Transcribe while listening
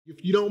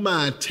If you don't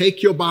mind,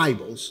 take your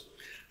Bibles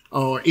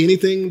or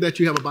anything that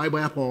you have a Bible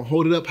app on,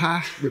 hold it up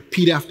high,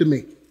 repeat after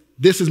me.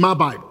 This is my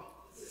Bible,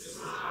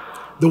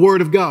 the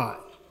Word of God.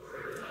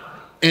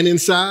 And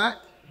inside,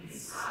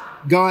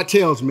 God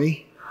tells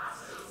me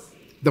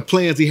the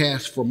plans He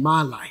has for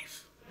my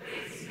life.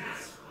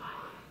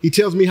 He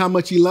tells me how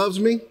much He loves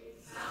me,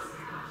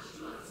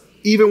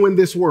 even when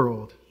this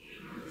world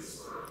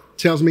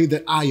tells me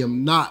that I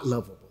am not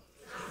lovable.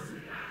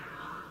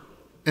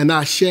 And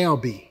I shall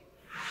be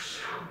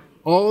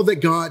all that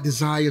God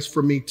desires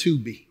for me to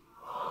be.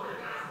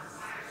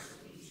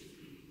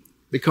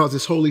 Because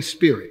His Holy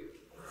Spirit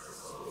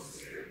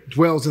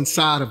dwells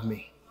inside of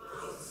me.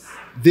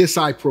 This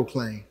I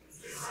proclaim.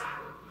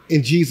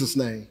 In Jesus'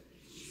 name.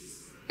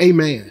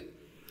 Amen.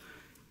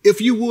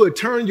 If you would,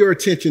 turn your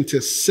attention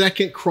to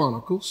 2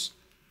 Chronicles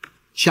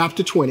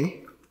chapter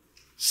 20.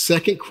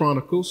 2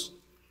 Chronicles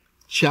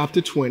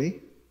chapter 20.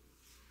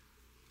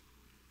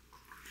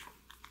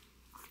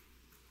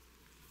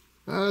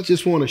 I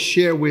just want to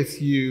share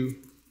with you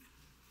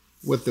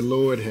what the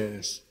Lord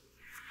has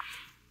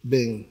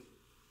been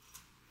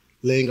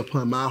laying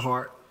upon my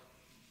heart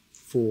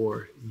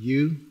for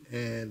you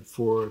and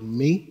for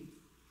me.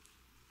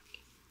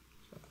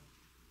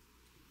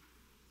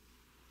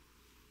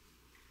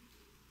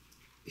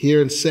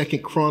 Here in 2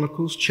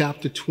 Chronicles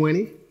chapter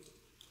 20,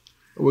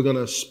 we're going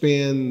to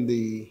spend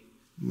the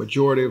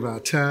majority of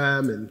our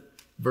time in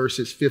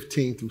verses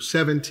 15 through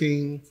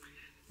 17.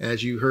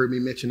 As you heard me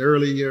mention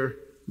earlier,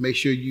 make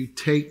sure you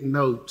take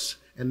notes,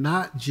 and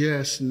not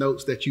just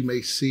notes that you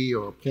may see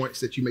or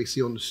points that you may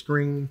see on the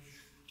screen,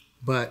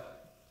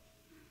 but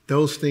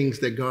those things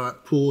that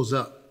God pulls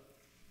up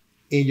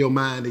in your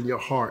mind and your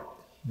heart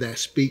that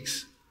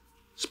speaks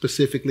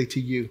specifically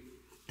to you.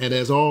 And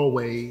as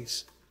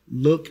always,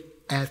 look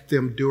at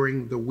them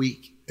during the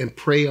week and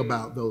pray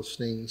about those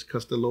things,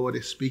 because the Lord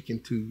is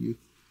speaking to you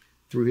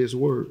through His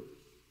word,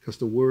 because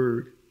the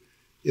word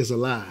is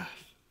alive.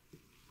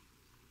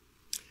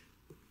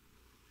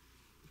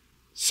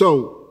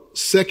 So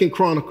 2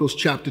 Chronicles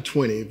chapter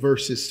 20,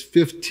 verses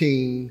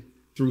 15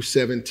 through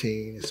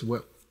 17 is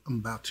what I'm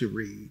about to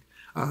read.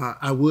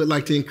 I would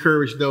like to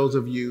encourage those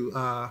of you,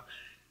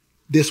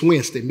 this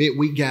Wednesday,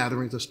 midweek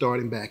gatherings are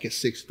starting back at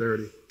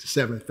 6:30 to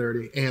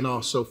 7:30. And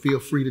also feel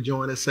free to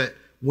join us at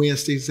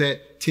Wednesdays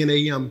at 10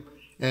 a.m.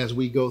 as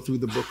we go through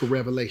the book of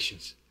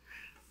Revelations.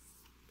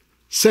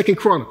 2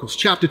 Chronicles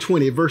chapter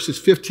 20, verses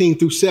 15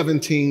 through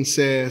 17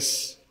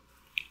 says,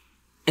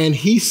 "And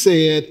he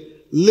said,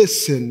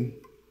 listen,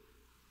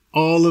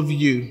 all of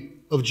you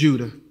of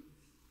Judah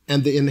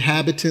and the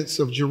inhabitants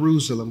of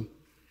Jerusalem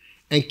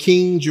and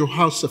King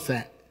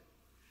Jehoshaphat,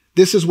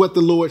 this is what the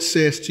Lord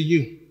says to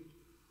you.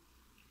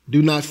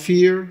 Do not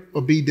fear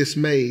or be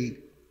dismayed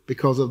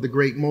because of the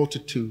great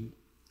multitude,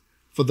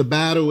 for the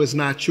battle is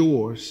not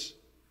yours,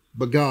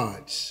 but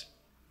God's.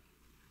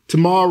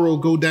 Tomorrow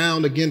go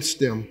down against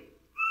them.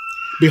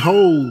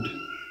 Behold,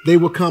 they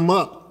will come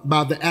up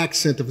by the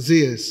ascent of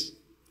Ziz,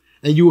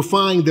 and you will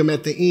find them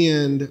at the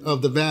end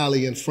of the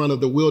valley in front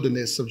of the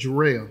wilderness of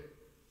Jeruel.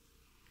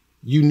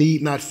 You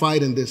need not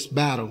fight in this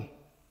battle.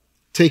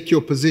 Take your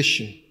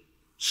position,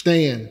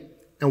 stand,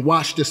 and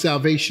watch the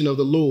salvation of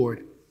the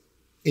Lord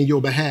in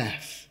your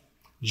behalf.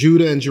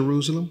 Judah and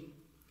Jerusalem,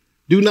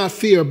 do not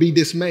fear or be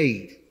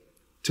dismayed.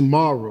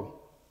 Tomorrow,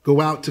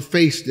 go out to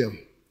face them,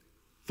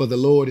 for the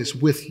Lord is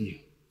with you."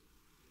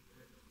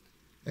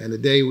 And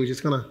today we're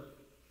just going to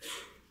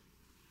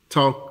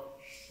talk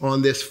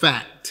on this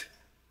fact.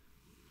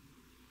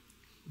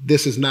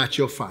 This is not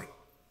your fight.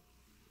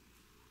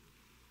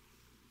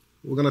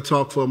 We're going to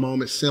talk for a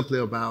moment simply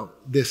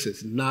about this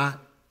is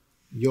not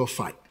your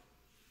fight.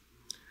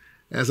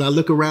 As I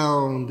look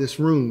around this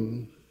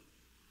room,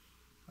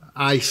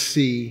 I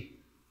see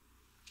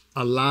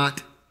a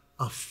lot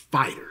of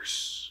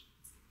fighters.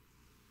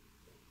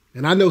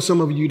 And I know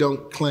some of you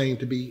don't claim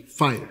to be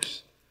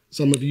fighters.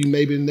 Some of you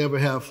maybe never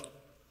have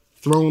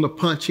thrown a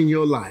punch in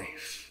your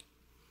life,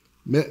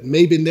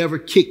 maybe never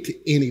kicked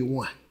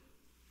anyone.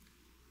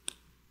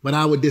 But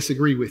I would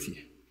disagree with you.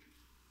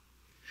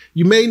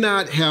 You may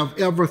not have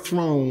ever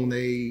thrown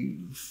a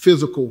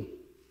physical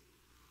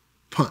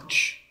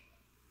punch.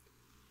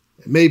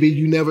 Maybe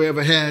you never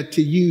ever had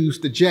to use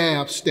the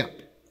jab step.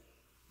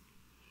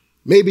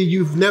 Maybe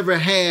you've never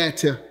had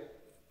to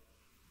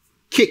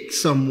kick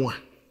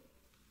someone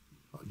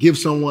or give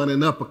someone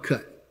an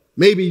uppercut.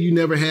 Maybe you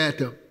never had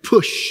to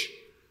push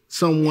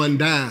someone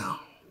down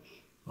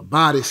or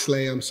body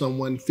slam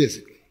someone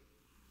physically.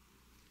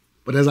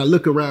 But as I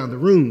look around the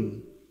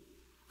room,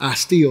 I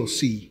still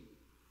see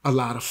a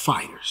lot of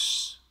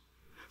fighters.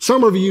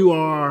 Some of you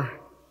are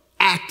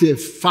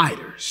active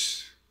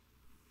fighters.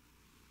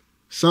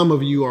 Some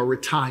of you are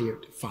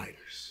retired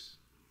fighters.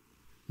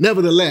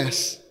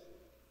 Nevertheless,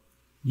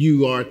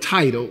 you are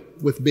titled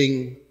with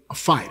being a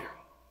fighter.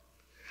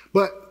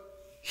 But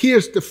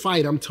here's the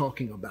fight I'm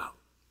talking about.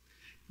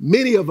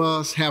 Many of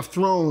us have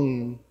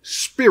thrown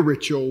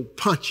spiritual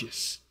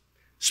punches,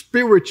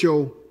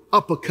 spiritual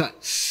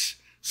uppercuts.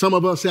 Some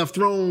of us have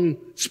thrown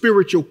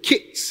spiritual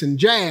kicks and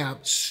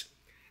jabs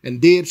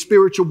and did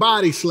spiritual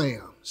body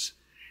slams.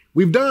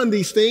 We've done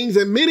these things,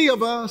 and many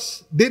of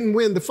us didn't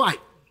win the fight.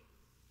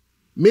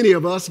 Many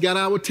of us got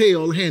our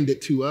tail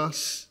handed to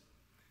us.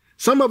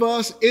 Some of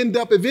us end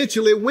up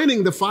eventually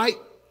winning the fight,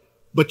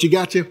 but you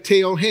got your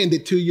tail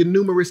handed to you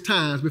numerous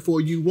times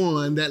before you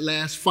won that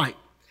last fight.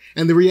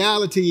 And the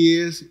reality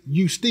is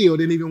you still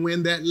didn't even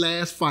win that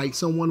last fight.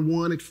 Someone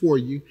won it for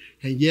you,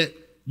 and yet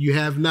you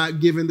have not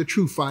given the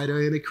true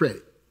fighter any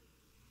credit.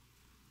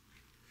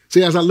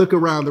 See, as I look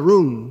around the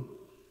room,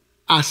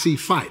 I see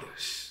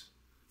fighters.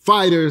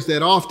 Fighters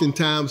that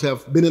oftentimes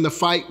have been in a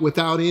fight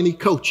without any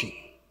coaching,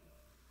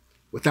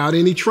 without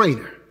any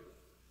trainer,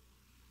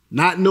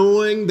 not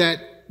knowing that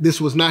this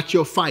was not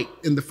your fight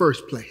in the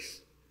first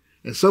place.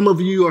 And some of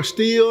you are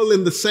still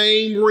in the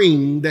same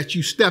ring that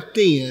you stepped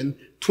in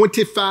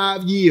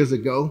 25 years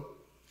ago,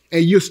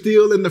 and you're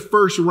still in the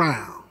first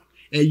round,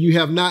 and you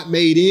have not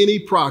made any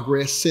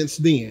progress since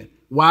then.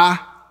 Why?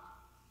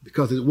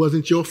 Because it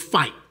wasn't your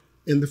fight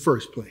in the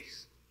first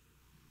place.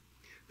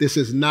 This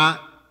is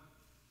not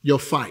your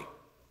fight.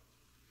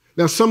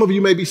 Now, some of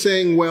you may be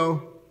saying,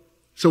 well,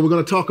 so we're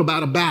going to talk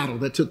about a battle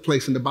that took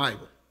place in the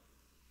Bible.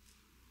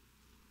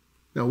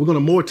 Now, we're going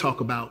to more talk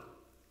about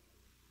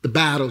the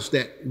battles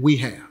that we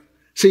have.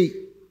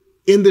 See,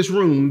 in this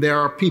room, there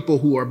are people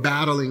who are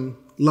battling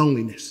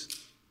loneliness.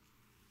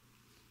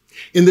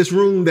 In this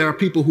room, there are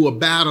people who are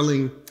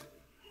battling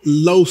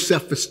low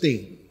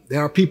self-esteem.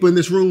 There are people in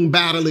this room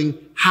battling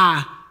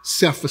high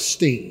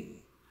self-esteem.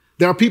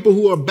 There are people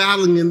who are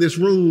battling in this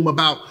room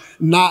about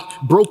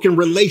not broken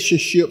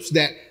relationships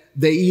that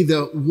they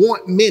either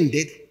want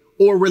mended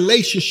or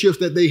relationships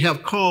that they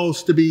have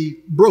caused to be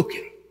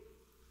broken.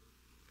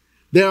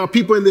 There are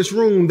people in this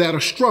room that are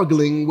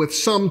struggling with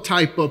some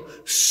type of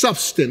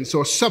substance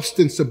or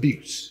substance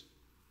abuse.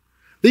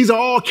 These are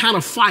all kind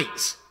of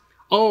fights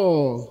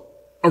all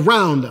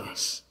around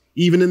us.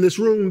 Even in this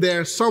room,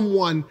 there's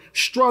someone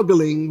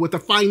struggling with a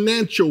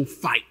financial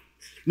fight,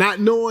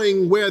 not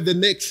knowing where the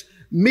next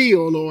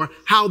meal or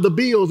how the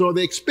bills or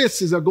the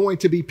expenses are going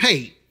to be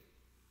paid.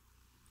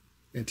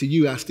 And to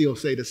you, I still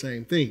say the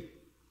same thing.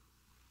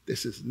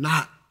 This is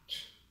not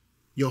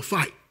your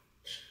fight.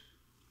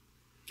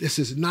 This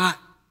is not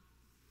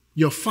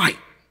your fight.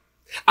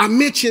 I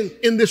mentioned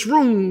in this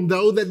room,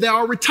 though, that there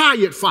are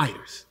retired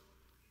fighters.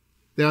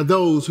 There are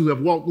those who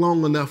have walked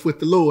long enough with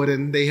the Lord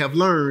and they have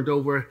learned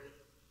over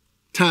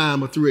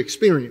time or through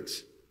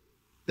experience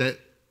that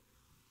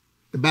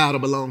the battle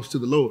belongs to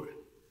the Lord.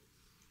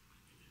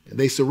 And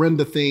they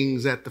surrender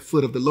things at the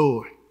foot of the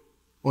Lord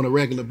on a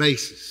regular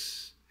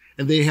basis.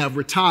 And they have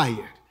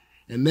retired.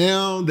 And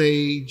now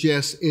they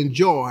just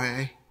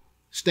enjoy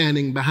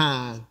standing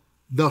behind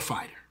the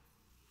fighter.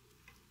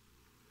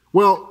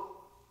 Well,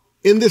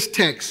 in this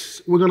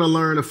text, we're going to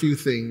learn a few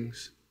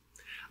things.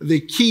 The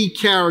key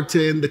character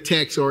in the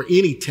text, or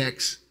any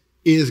text,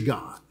 is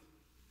God.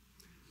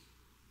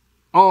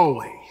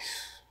 Always.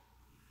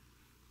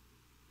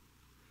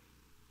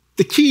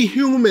 The key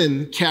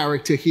human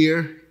character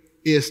here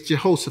is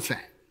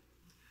Jehoshaphat.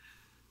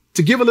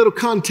 To give a little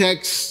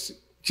context,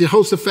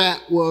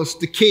 Jehoshaphat was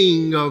the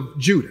king of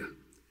Judah.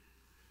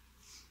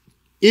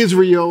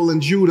 Israel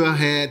and Judah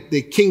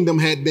the kingdom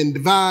had been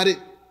divided.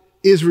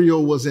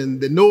 Israel was in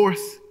the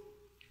north.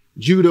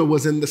 Judah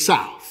was in the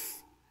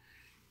south.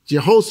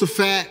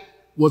 Jehoshaphat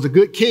was a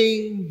good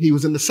king. He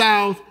was in the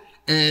south,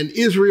 and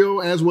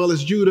Israel, as well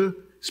as Judah,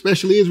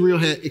 especially Israel,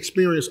 had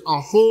experienced a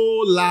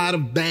whole lot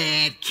of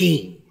bad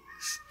kings.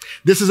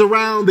 This is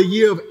around the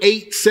year of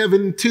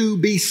 872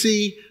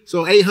 BC,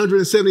 so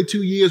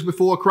 872 years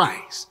before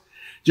Christ.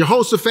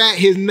 Jehoshaphat,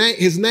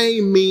 his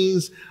name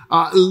means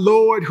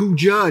Lord who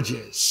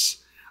judges,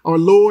 or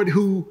Lord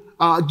who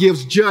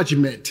gives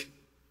judgment.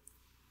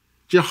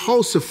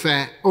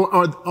 Jehoshaphat,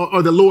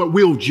 or the Lord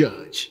will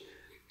judge.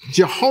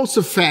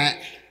 Jehoshaphat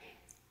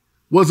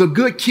was a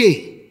good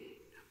king,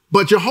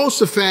 but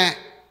Jehoshaphat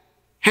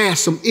had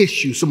some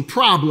issues, some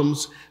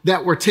problems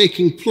that were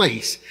taking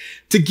place.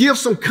 To give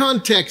some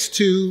context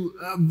to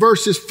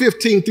verses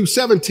 15 through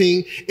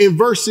 17, in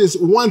verses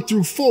 1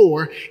 through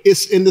 4,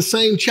 it's in the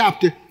same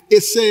chapter.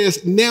 It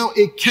says, now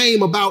it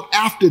came about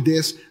after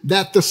this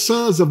that the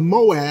sons of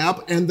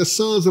Moab and the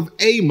sons of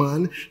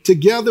Ammon,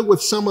 together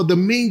with some of the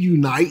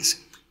Mennonites,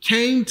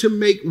 came to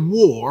make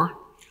war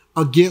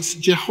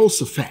against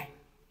Jehoshaphat.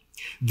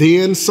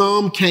 Then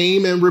some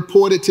came and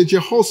reported to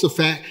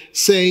Jehoshaphat,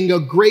 saying, a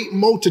great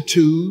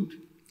multitude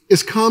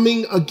is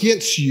coming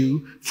against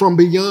you from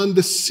beyond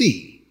the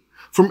sea,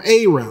 from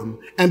Aram,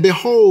 and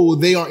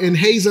behold, they are in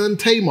Hazan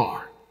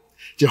Tamar.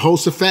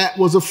 Jehoshaphat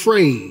was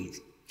afraid,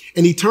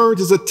 and he turned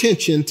his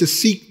attention to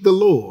seek the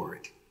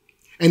Lord.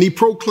 And he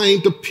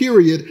proclaimed a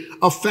period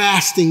of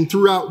fasting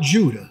throughout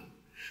Judah.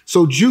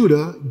 So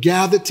Judah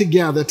gathered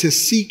together to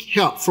seek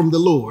help from the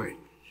Lord.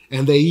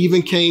 And they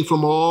even came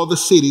from all the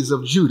cities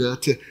of Judah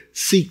to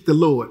seek the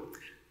Lord.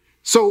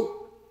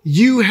 So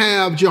you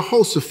have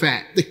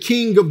Jehoshaphat, the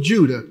king of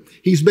Judah.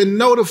 He's been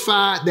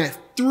notified that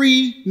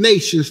 3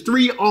 nations,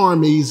 3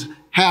 armies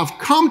have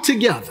come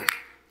together,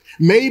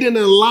 made an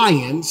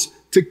alliance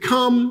to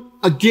come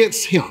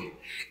against him.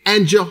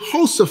 And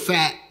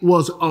Jehoshaphat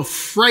was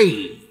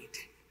afraid.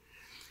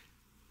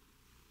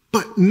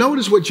 But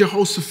notice what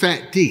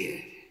Jehoshaphat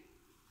did.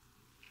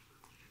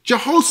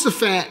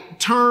 Jehoshaphat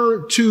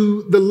turned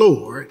to the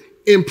Lord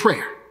in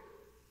prayer.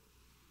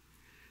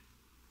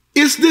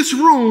 Is this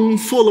room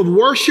full of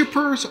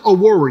worshipers or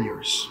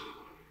warriors?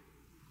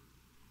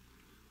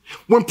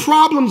 When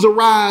problems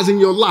arise in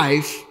your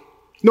life,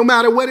 no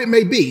matter what it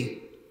may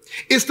be,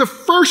 it's the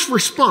first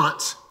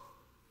response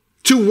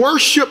to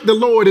worship the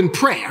Lord in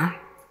prayer,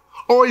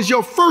 or is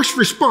your first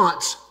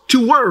response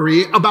to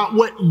worry about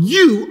what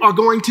you are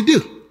going to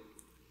do?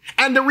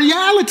 And the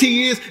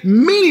reality is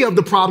many of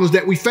the problems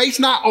that we face,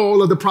 not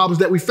all of the problems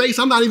that we face,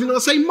 I'm not even going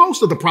to say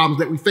most of the problems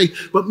that we face,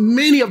 but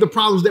many of the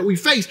problems that we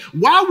face,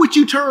 why would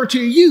you turn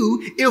to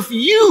you if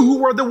you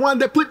were the one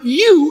that put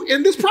you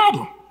in this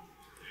problem?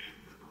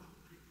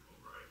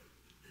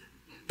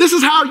 This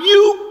is how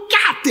you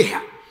got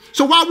there.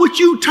 So why would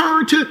you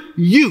turn to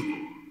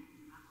you?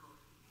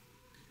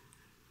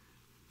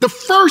 The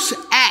first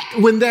act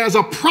when there's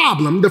a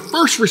problem, the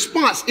first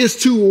response is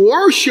to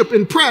worship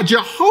in prayer.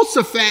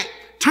 Jehoshaphat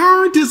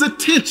turned his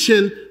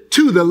attention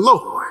to the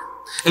Lord.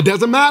 It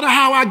doesn't matter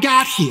how I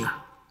got here.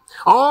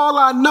 All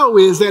I know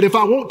is that if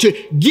I want to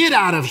get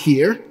out of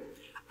here,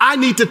 I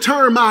need to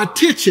turn my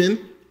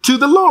attention to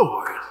the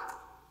Lord.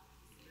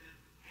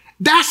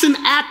 That's an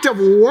act of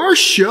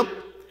worship.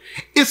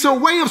 It's a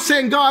way of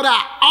saying, God,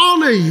 I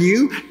honor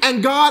you,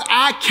 and God,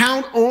 I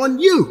count on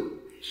you.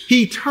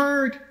 He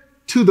turned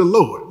to the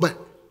Lord. But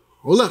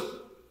hold up.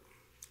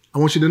 I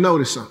want you to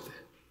notice something.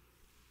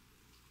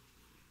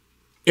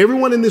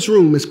 Everyone in this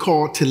room is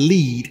called to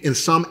lead in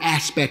some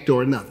aspect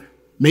or another.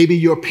 Maybe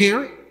you're a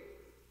parent,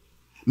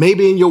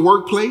 maybe in your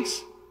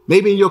workplace,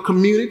 maybe in your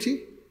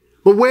community.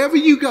 But wherever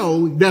you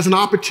go, there's an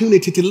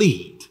opportunity to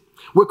lead.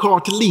 We're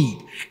called to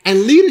lead.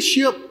 And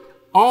leadership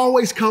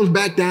always comes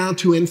back down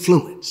to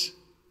influence.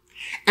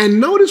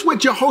 And notice what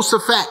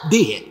Jehoshaphat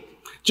did.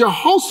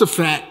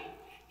 Jehoshaphat,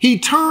 he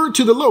turned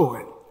to the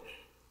Lord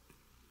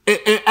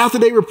after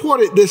they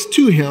reported this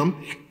to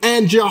him.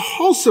 And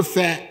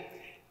Jehoshaphat,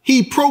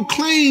 he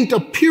proclaimed a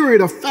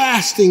period of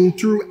fasting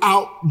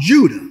throughout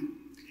Judah.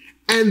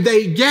 And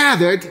they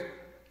gathered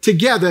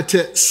together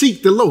to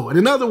seek the Lord.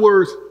 In other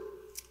words,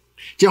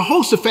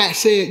 Jehoshaphat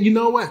said, you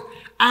know what?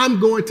 I'm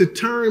going to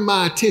turn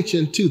my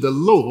attention to the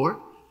Lord.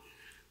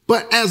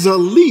 But as a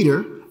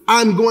leader,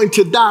 I'm going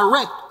to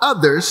direct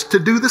others to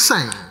do the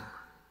same.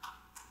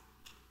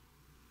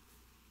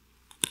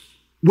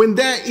 When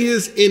there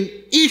is an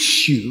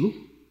issue,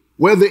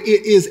 whether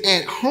it is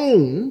at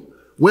home,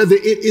 whether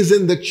it is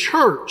in the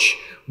church,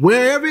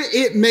 wherever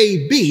it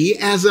may be,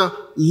 as a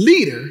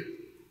leader,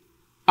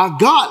 a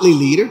godly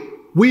leader,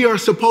 we are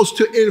supposed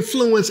to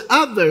influence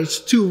others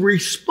to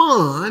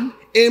respond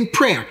in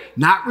prayer,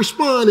 not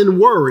respond in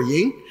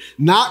worrying,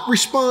 not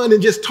respond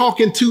in just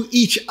talking to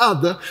each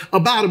other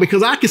about it,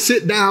 because I could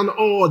sit down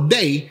all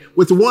day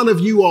with one of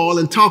you all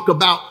and talk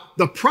about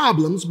the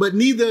problems, but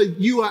neither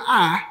you or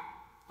I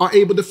are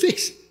able to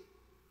fix it.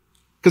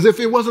 Because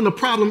if it wasn't a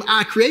problem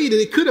I created,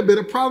 it could have been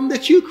a problem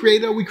that you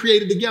created or we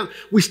created together.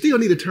 We still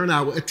need to turn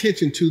our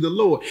attention to the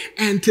Lord.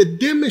 And to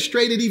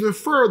demonstrate it even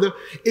further,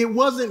 it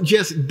wasn't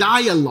just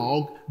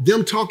dialogue,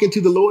 them talking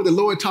to the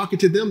Lord talking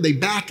to them. They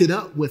backed it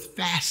up with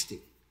fasting.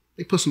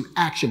 They put some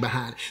action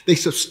behind it. They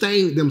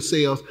sustained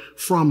themselves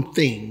from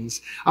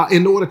things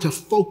in order to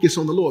focus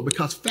on the Lord,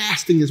 because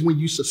fasting is when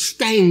you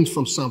sustain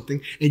from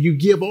something and you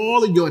give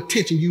all of your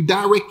attention, you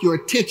direct your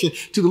attention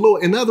to the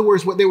Lord. In other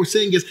words, what they were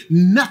saying is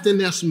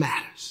nothing else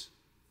matters.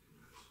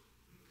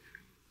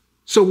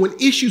 So when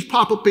issues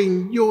pop up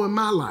in your and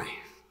my life,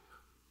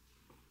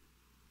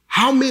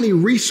 how many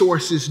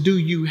resources do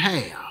you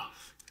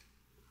have?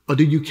 Or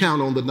do you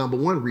count on the number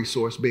one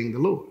resource being the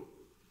Lord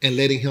and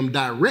letting him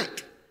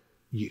direct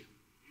you?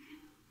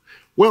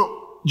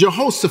 Well,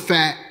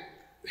 Jehoshaphat,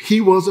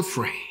 he was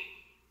afraid.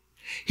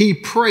 He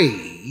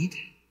prayed.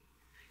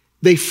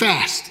 They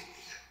fasted.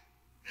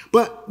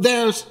 But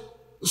there's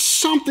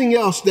something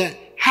else that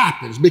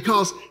happens,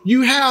 because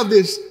you have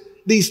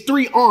these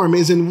three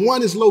armies, and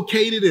one is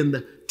located in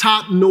the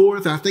top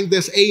north. I think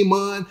that's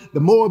Ammon. The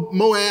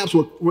Moabs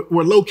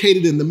were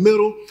located in the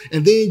middle.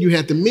 And then you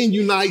had the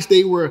Mennonites.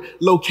 They were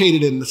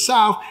located in the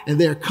south. And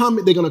they're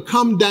going to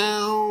come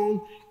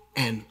down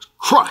and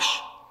crush,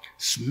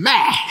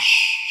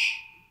 smash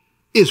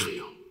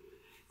Israel.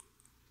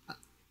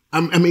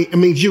 I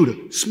mean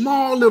Judah.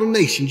 Small little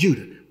nation,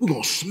 Judah. We're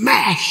going to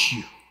smash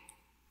you.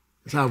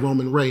 That's how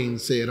Roman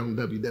Reigns said on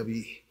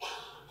WWE.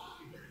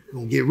 We're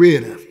going to get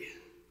rid of you.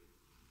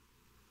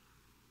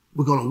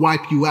 We're going to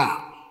wipe you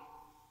out.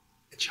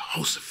 And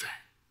Jehoshaphat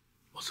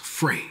was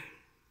afraid.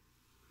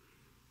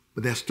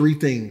 But there's three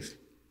things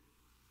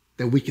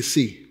that we can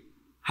see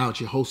how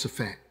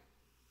Jehoshaphat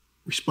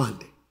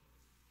responded.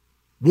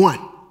 One,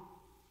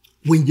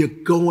 when you're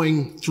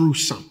going through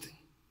something,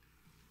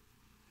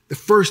 the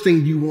first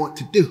thing you want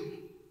to do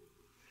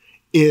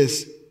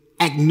is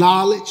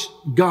acknowledge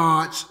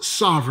God's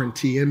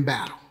sovereignty in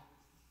battle.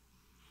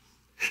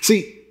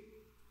 See,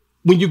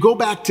 when you go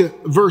back to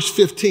verse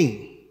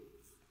 15,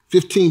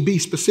 15b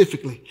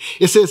specifically.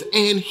 It says,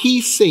 and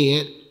he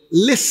said,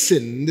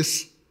 listen,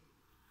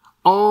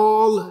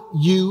 all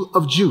you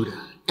of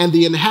Judah and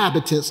the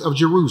inhabitants of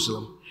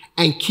Jerusalem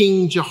and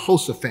King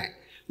Jehoshaphat.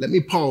 Let me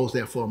pause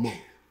there for a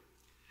moment.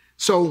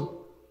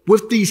 So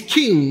with these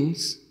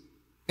kings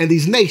and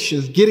these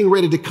nations getting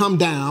ready to come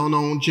down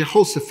on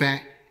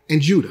Jehoshaphat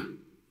and Judah,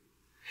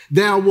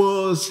 there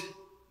was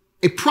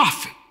a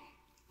prophet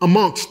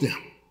amongst them.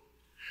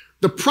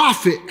 The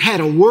prophet had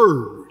a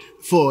word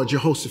for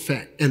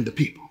Jehoshaphat and the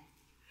people.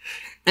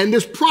 And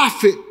this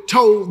prophet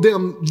told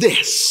them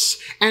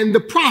this. And the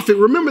prophet,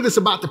 remember this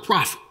about the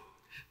prophet,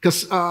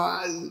 because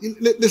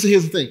listen,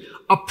 here's the thing.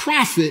 A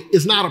prophet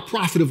is not a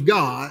prophet of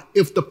God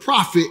if the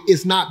prophet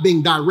is not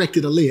being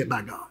directed or led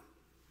by God.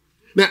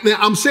 Now,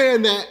 I'm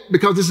saying that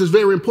because this is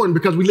very important,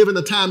 because we live in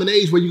a time and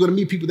age where you're going to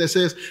meet people that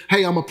says,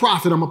 hey, I'm a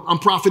prophet, I'm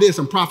prophetess,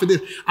 I'm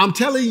prophetess. I'm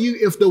telling you,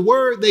 if the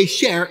word they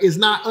share is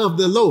not of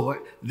the Lord,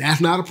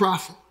 that's not a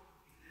prophet.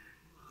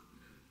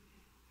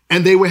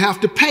 And they will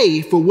have to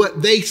pay for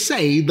what they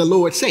say the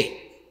Lord said.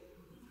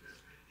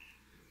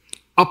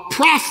 A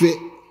prophet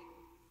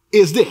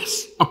is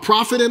this, a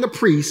prophet and a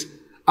priest.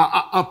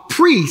 A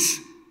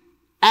priest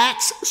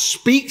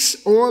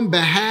speaks on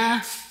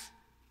behalf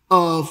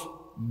of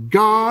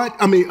God,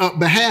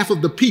 behalf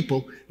of the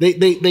people.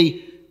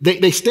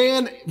 They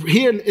stand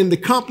here in the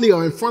company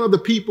or in front of the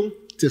people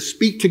to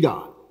speak to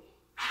God.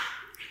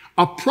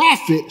 A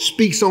prophet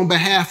speaks on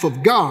behalf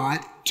of God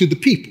to the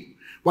people,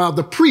 while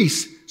the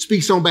priest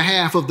speaks on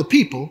behalf of the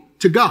people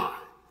to God.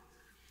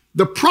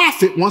 The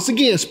prophet, once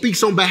again,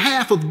 speaks on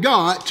behalf of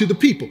God to the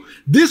people.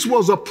 This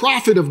was a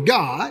prophet of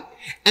God.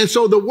 And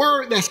so the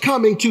word that's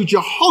coming to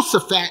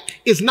Jehoshaphat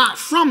is not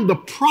from the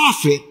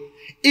prophet.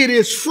 It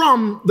is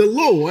from the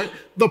Lord.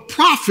 The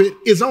prophet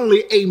is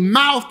only a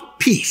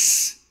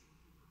mouthpiece.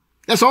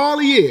 That's all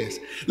he is.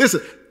 Listen,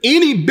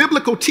 any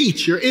biblical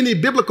teacher, any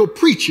biblical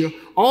preacher,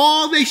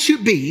 all they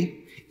should be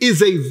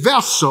is a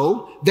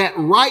vessel that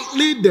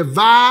rightly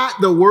divide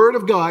the word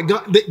of God.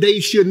 They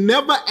should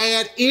never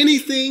add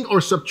anything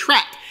or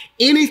subtract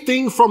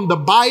anything from the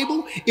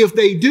Bible. If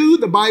they do,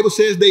 the Bible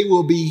says they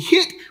will be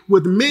hit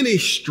with many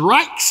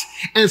strikes.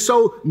 And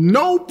so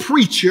no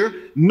preacher,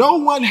 no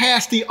one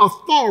has the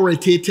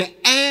authority to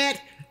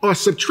add or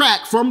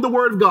subtract from the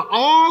word of God.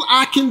 All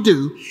I can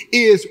do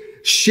is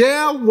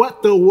share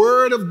what the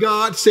word of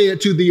God said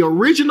to the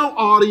original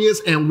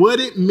audience and what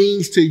it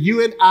means to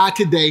you and I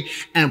today,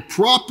 and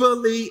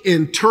properly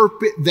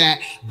interpret that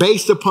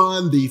based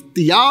upon the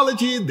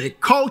theology, the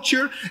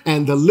culture,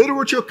 and the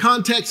literature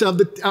context of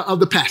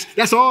the past.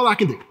 That's all I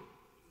can do.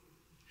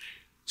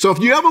 So if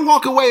you ever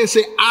walk away and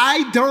say,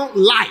 I don't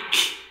like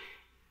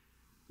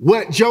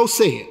what Joe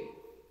said,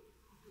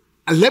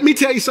 let me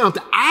tell you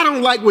something. I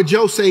don't like what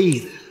Joe said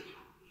either.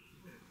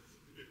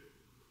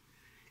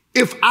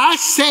 If I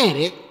said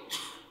it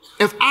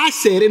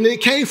and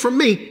it came from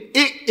me,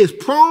 it is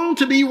prone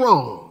to be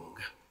wrong.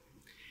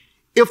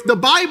 If the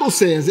Bible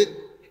says it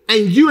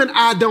and you and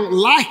I don't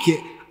like it,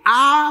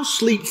 I'll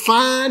sleep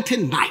fine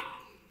tonight.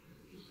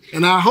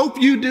 And I hope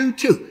you do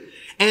too.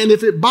 And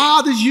if it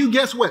bothers you,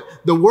 guess what?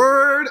 The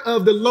word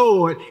of the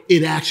Lord,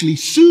 it actually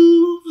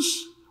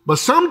soothes, but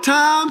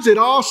sometimes it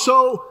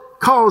also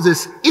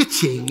causes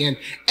itching and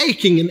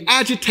aching and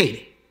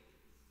agitating.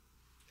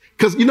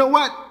 Because you know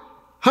what?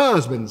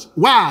 Husbands,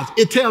 wives,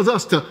 it tells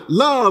us to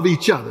love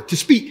each other, to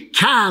speak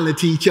kindly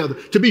to each other,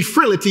 to be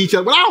friendly to each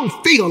other. But I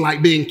don't feel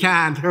like being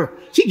kind to her.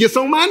 She gets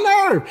on my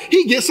nerve.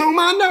 He gets on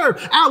my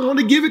nerve. I want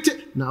to give it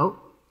to... No,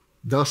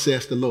 thus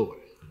says the Lord.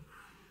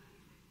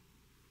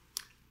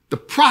 The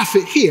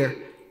prophet here,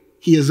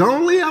 he is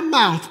only a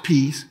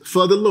mouthpiece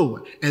for the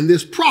Lord. And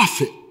this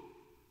prophet,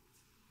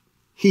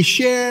 he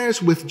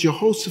shares with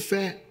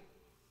Jehoshaphat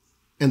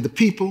and the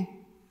people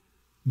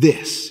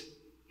this.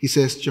 He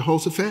says,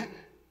 Jehoshaphat,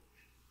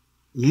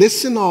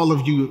 listen, all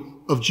of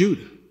you of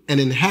Judah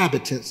and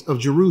inhabitants of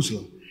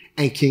Jerusalem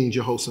and King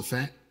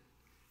Jehoshaphat.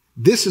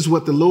 This is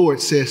what the Lord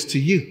says to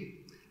you.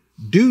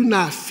 Do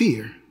not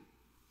fear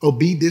or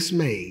be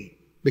dismayed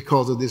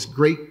because of this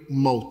great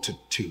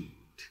multitude.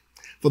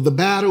 For the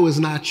battle is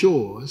not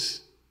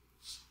yours,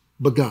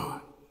 but God.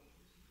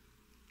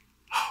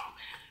 Oh,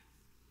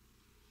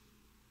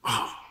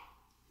 man. Oh,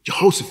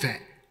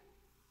 Jehoshaphat.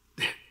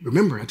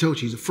 Remember, I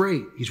told you he's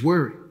afraid. He's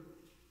worried.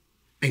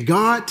 And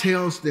God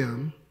tells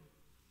them,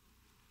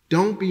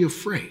 don't be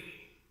afraid.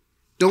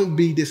 Don't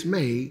be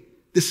dismayed.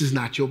 This is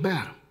not your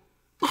battle.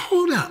 But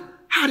hold up.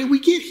 How did we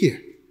get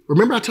here?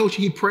 Remember I told you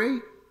he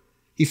prayed?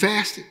 He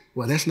fasted?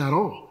 Well, that's not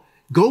all.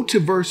 Go to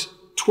verse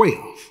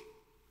 12.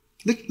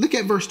 Look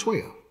at verse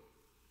 12.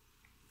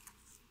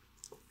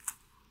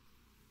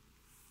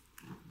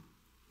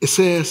 It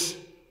says,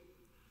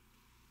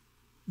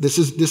 this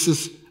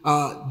is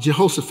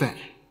Jehoshaphat.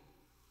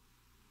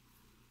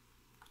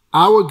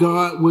 Our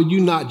God, will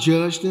you not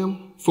judge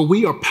them? For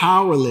we are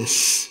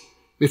powerless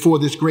before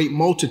this great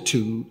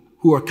multitude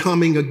who are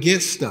coming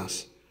against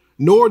us,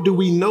 nor do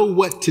we know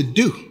what to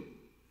do,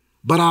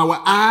 but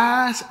our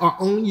eyes are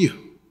on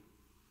you.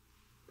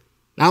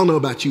 I don't know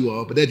about you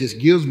all, but that just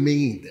gives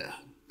me the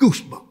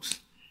goosebumps.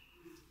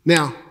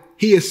 Now,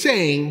 he is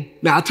saying,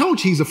 now I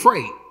told you he's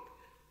afraid.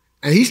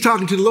 And he's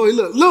talking to the Lord.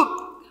 Look,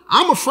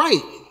 I'm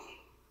afraid.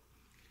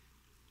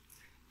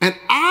 And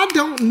I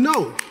don't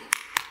know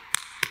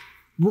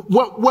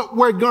what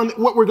we're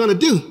gonna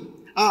do.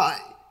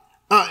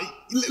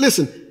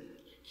 Listen,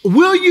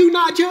 will you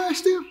not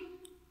judge them?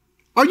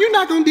 Are you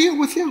not gonna deal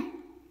with them?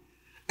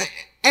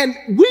 And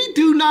we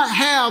do not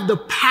have the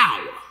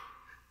power.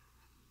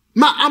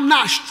 I'm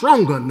not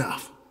strong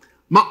enough.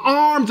 My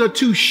arms are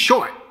too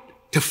short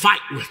to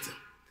fight with them,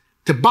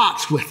 to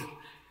box with them.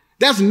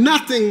 There's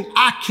nothing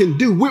I can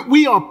do.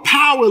 We are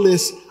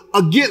powerless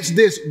against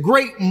this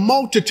great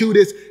multitude.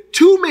 There's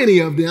too many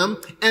of them,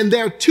 and they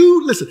have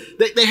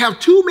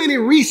too many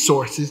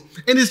resources,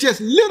 and it's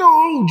just little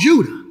old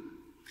Judah.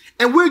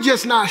 And we're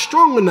just not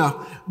strong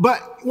enough.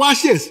 But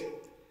watch this.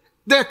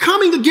 They're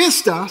coming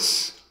against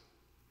us,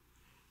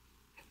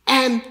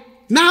 and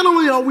not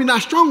only are we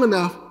not strong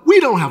enough, we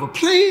don't have a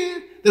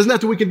plan. There's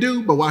nothing we can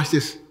do, but watch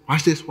this,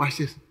 watch this, watch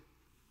this.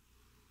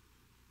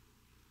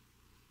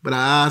 But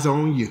our eyes are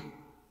on you.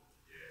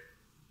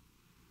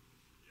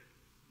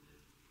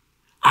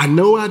 I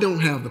know I don't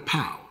have the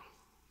power.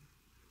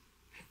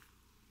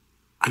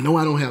 I know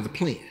I don't have the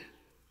plan.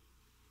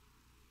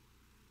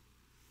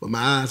 But my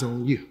eyes are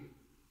on you.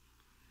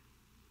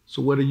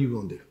 So what are you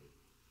going to do?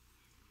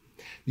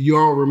 You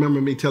all remember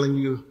me telling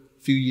you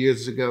a few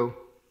years ago,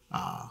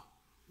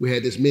 we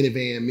had this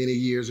minivan many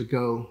years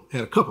ago,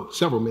 had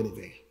several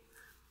minivans.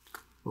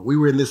 But we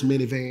were in this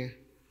minivan.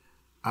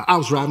 I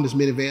was driving this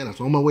minivan. I was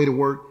on my way to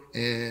work,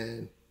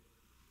 and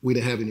we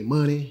didn't have any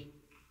money,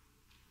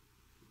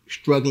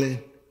 struggling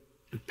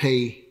to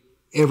pay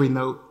every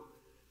note,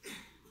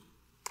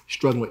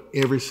 struggling with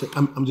every,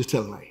 I'm just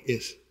telling you,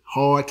 it's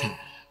hard times,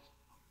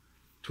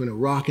 between a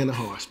rock and a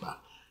hard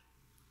spot.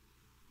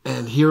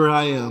 And here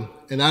I am,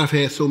 and I've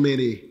had so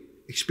many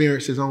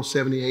experiences on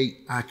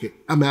 78. I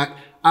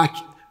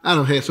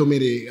don't have so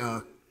many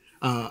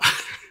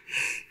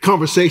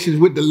conversations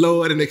with the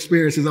Lord and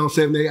experiences on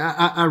 78.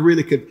 I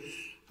really could,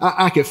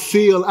 I could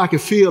fill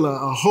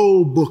a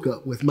whole book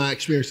up with my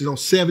experiences on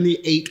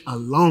 78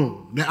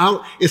 alone.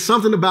 Now, it's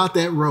something about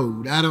that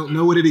road. I don't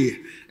know what it is.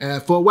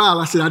 For a while,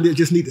 I said I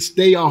just need to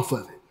stay off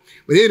of it.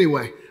 But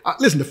anyway,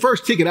 listen, the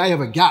first ticket I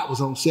ever got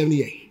was on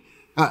 78.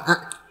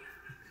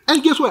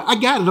 And guess what? I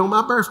got it on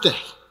my birthday.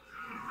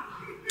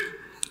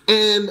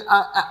 And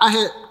I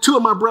had two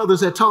of my brothers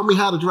that taught me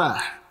how to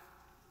drive.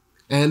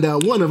 And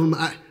one of them,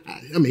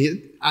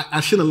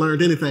 I shouldn't have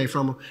learned anything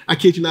from him. I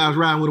kid you not, I was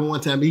riding with him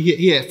one time.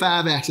 He had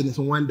 5 accidents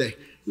in one day.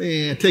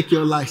 Man, take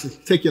your license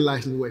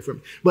away from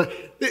me. But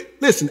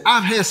listen,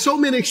 I've had so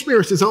many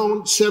experiences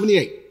on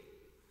 78.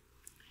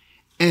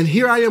 And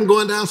here I am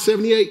going down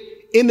 78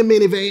 in the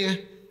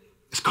minivan.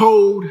 It's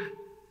cold.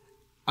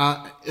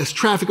 There's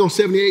traffic on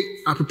 78.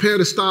 I prepare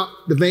to stop.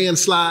 The van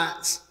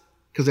slides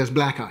because there's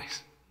black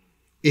ice.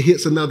 It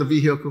hits another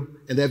vehicle,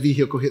 and that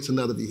vehicle hits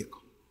another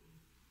vehicle.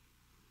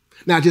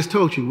 Now, I just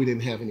told you we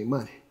didn't have any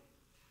money.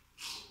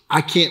 I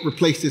can't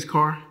replace this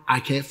car. I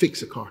can't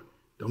fix a car.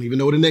 Don't even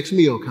know where the next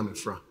meal coming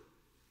from.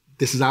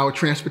 This is our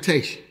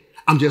transportation.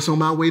 I'm just on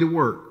my way to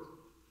work.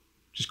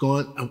 Just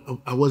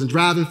going, I wasn't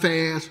driving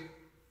fast,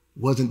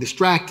 wasn't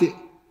distracted,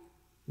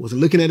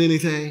 wasn't looking at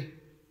anything,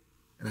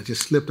 and I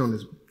just slipped on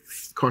this,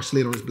 car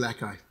slid on this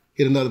black ice,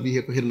 hit another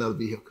vehicle.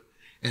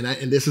 And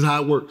this is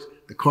how it works.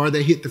 The car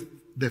that hit the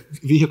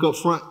vehicle up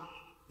front,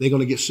 they're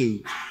going to get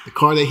sued. The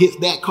car that hits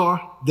that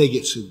car, they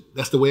get sued.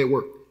 That's the way it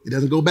works. It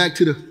doesn't go back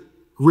to the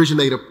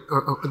originator.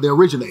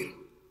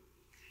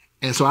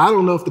 And so I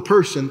don't know if the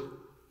person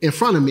in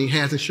front of me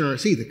has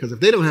insurance either, because if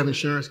they don't have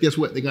insurance, guess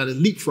what? They got to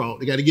leapfrog.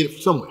 They got to get it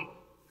somewhere. All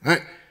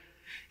right?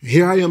 And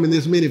here I am in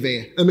this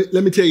minivan.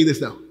 Let me tell you this,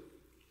 though.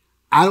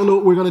 I don't know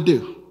what we're going to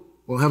do.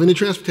 Won't have any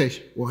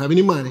transportation. Won't have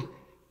any money.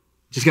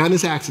 Just got in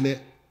this accident.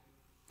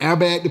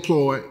 Airbag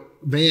deployed.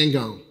 Van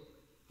gone.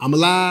 I'm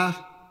alive.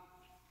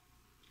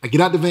 I get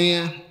out the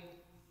van.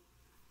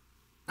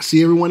 I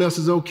see everyone else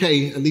is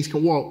okay, at least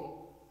can walk.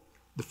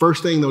 The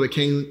first thing, though, that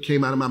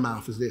came out of my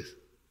mouth is this.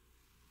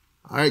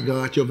 All right,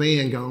 God, your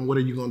van gone. What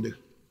are you going to do?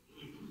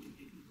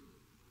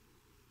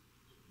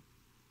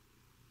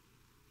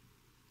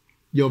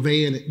 Your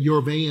van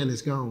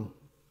is gone.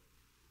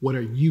 What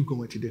are you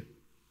going to do?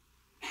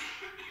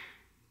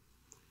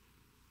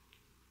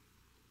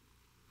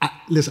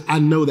 Listen, I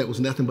know that was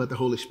nothing but the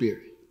Holy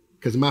Spirit,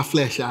 because in my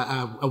flesh,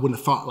 I wouldn't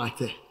have thought like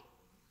that.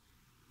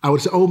 I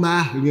would say, oh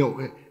my,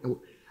 I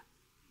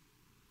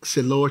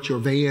said, Lord, your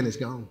van is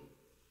gone.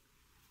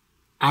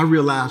 I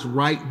realized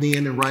right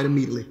then and right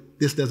immediately,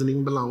 this doesn't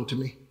even belong to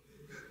me.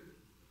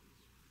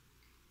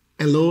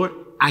 And Lord,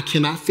 I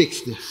cannot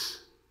fix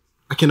this.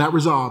 I cannot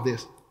resolve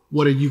this.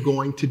 What are you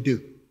going to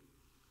do?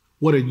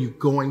 What are you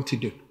going to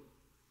do?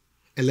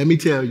 And let me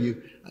tell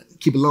you,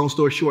 keep a long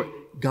story short,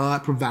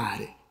 God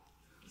provided.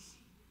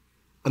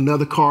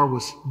 Another car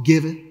was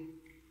given.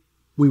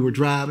 We were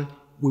driving.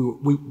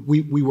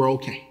 We were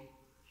okay.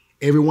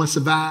 Everyone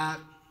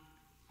survived.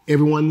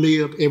 Everyone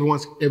lived.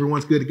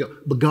 Everyone's good to go.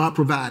 But God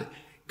provided.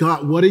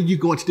 God, what are you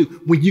going to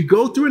do? When you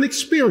go through an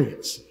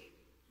experience,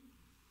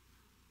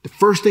 the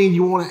first thing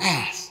you want to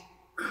ask,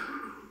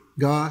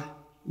 God,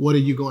 what are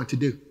you going to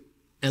do?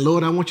 And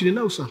Lord, I want you to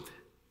know something.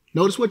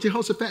 Notice what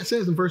Jehoshaphat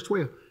says in verse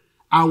 12.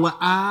 Our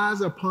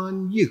eyes are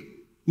upon you.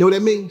 Know what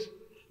that means?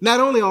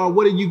 Not only are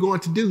what are you going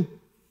to do,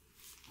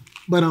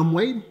 but I'm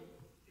waiting.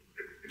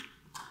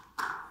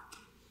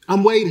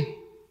 I'm waiting.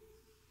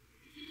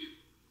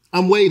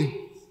 I'm waiting.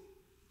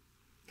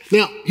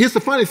 Now, here's the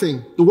funny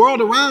thing. The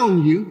world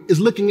around you is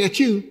looking at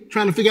you,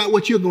 trying to figure out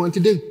what you're going to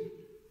do.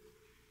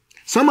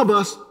 Some of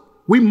us,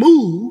 we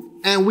move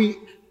and we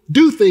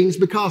do things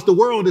because the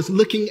world is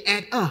looking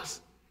at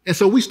us. And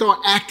so we start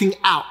acting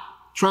out,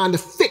 trying to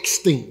fix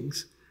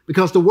things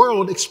because the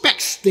world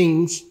expects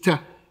things to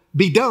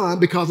be done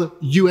because of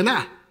you and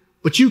I.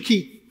 But you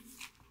keep,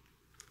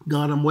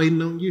 God, I'm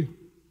waiting on you.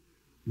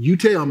 You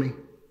tell me.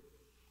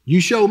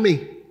 You show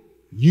me.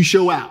 You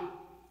show out.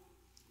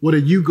 What are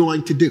you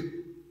going to do?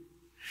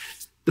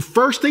 The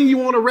first thing you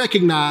want to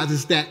recognize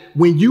is that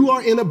when you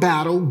are in a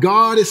battle,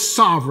 God is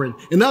sovereign.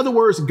 In other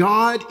words,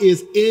 God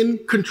is in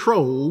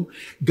control.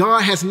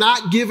 God has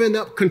not given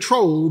up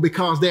control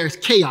because there's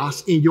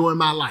chaos in your and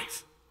my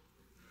life.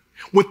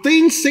 When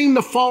things seem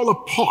to fall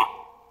apart,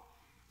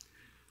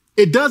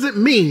 it doesn't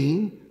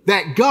mean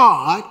that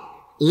God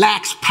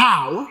lacks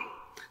power,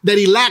 that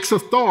he lacks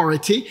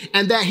authority,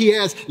 and that he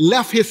has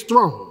left his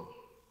throne.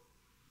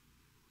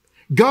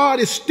 God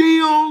is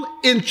still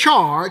in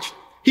charge.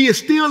 He is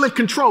still in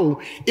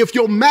control. If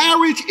your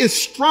marriage is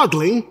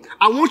struggling,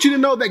 I want you to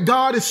know that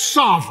God is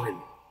sovereign.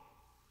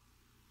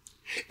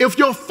 If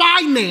your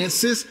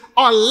finances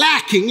are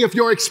lacking, if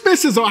your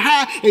expenses are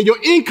high and your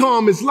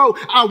income is low,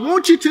 I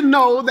want you to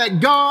know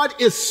that God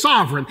is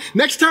sovereign.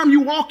 Next time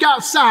you walk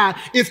outside,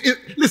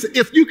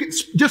 if you could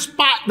just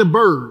spot the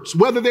birds,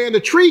 whether they're in a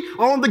tree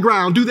or on the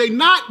ground, do they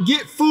not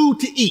get food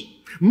to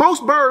eat?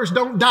 Most birds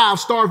don't die of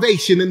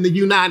starvation in the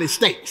United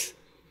States.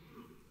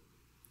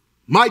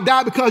 Might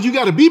die because you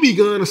got a BB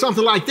gun or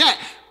something like that,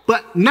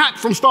 but not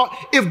from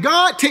starvation. If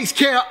God takes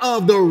care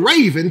of the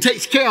raven,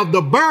 takes care of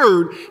the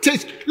bird,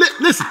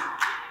 listen,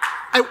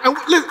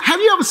 have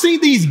you ever seen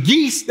these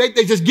geese? They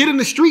just get in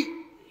the street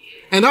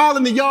and all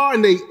in the yard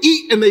and they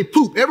eat and they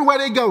poop everywhere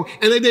they go.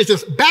 And they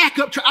just back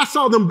up. I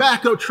saw them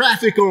back up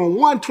traffic on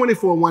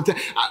 124 one time,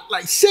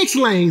 like 6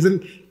 lanes.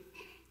 And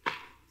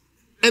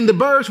the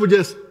birds were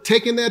just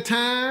taking their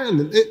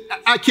time. And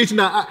I kid you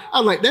not, I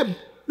was like, that.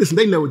 Listen,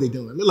 they know what they're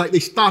doing. They're like they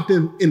stopped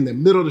in the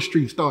middle of the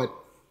street, started.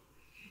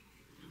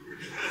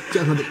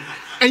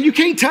 And you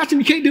can't touch them.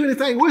 You can't do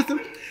anything with them.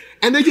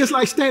 And they're just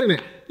like standing there.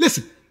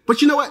 Listen, but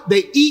you know what?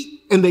 They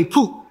eat and they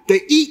poop.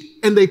 They eat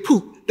and they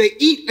poop. They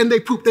eat and they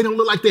poop. They don't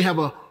look like they have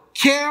a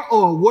care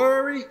or a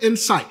worry in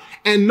sight.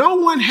 And no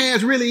one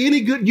has really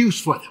any good use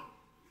for them.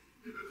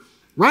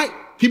 Right?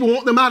 People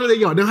want them out of their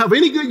yard. They don't have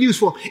any good use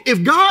for them.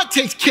 If God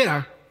takes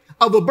care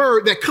of a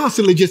bird that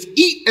constantly just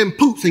eat and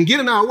poops and get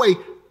in our way,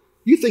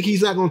 you think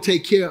he's not going to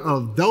take care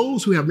of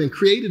those who have been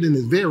created in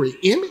his very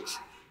image?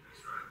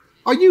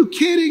 Are you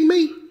kidding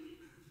me?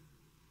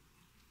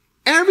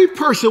 Every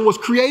person was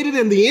created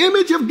in the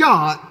image of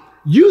God.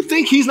 You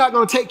think he's not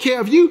going to take care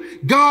of you?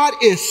 God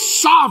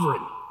is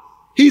sovereign.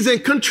 He's in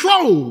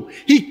control.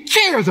 He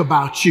cares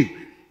about you.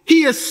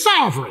 He is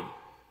sovereign.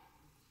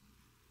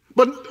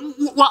 But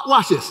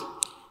watch this.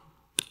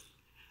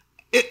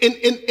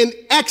 In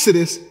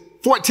Exodus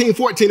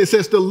 14:14, it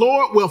says, the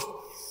Lord will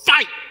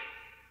fight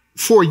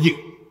for you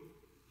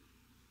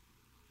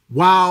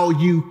while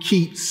you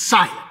keep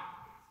silent.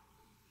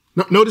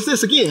 Notice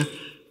this again.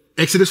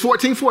 Exodus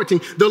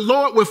 14:14. The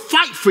Lord will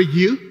fight for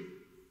you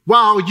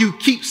while you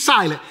keep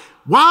silent.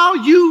 While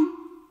you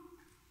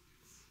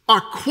are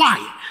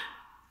quiet,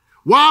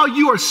 while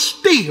you are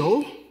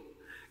still,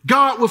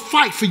 God will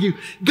fight for you.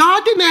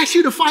 God didn't ask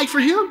you to fight for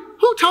him.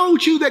 Who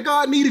told you that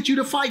God needed you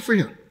to fight for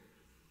him?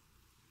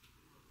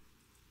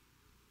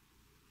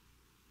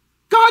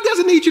 God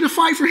doesn't need you to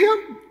fight for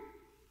him.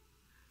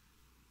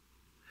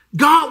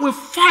 God will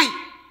fight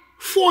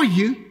for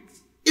you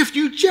if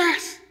you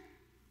just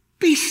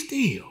be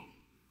still.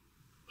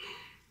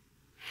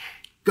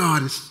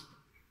 God is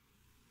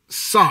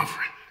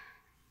sovereign.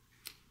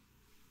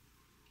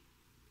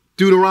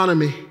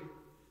 Deuteronomy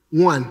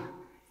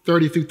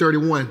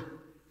 1:30-31,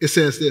 it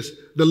says this,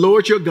 the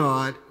Lord your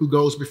God who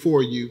goes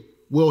before you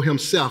will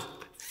himself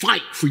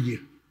fight for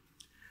you,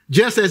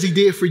 just as he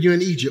did for you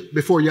in Egypt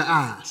before your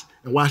eyes.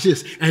 And watch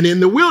this. And in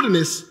the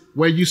wilderness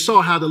where you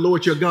saw how the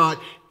Lord your God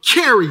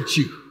carried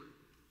you,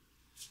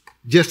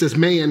 just as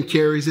man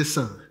carries his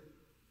son.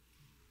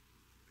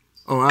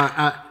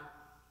 Oh,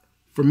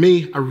 for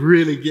me, I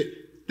really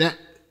get that.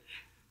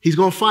 He's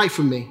going to fight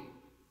for me.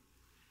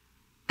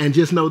 And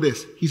just know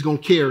this, he's going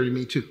to carry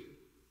me too.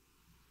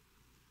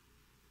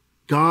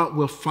 God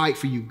will fight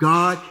for you.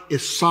 God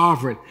is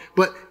sovereign.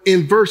 But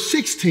in verse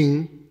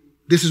 16,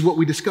 this is what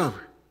we discover.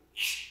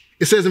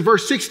 It says in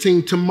verse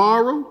 16,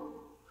 tomorrow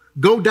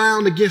go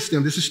down against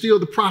them. This is still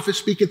the prophet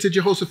speaking to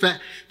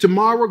Jehoshaphat.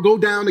 Tomorrow, go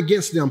down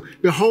against them.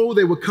 Behold,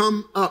 they will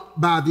come up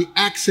by the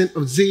ascent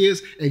of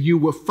Ziz, and you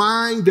will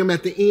find them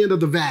at the end of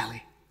the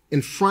valley,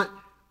 in front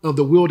of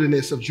the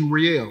wilderness of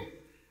Juriel.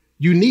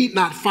 You need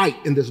not fight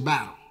in this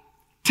battle.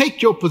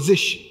 Take your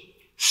position,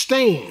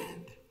 stand,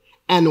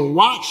 and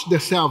watch the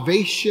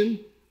salvation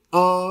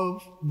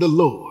of the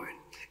Lord.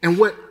 And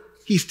what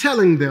he's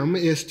telling them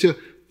is to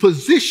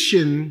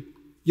position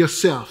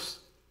yourselves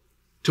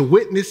to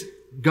witness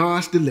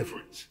God's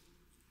deliverance.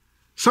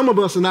 Some of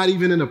us are not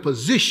even in a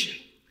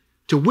position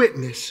to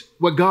witness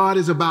what God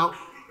is about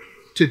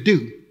to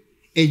do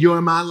in your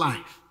and my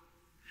life.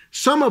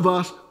 Some of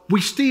us,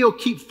 we still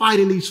keep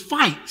fighting these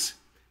fights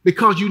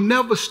because you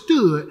never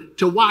stood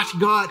to watch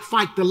God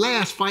fight the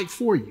last fight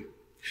for you.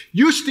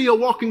 You're still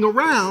walking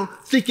around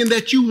thinking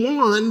that you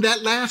won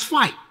that last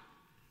fight.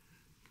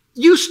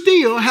 You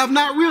still have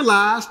not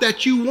realized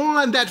that you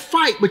won that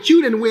fight, but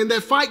you didn't win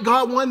that fight.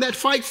 God won that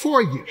fight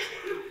for you.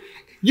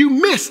 You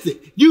missed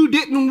it. You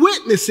didn't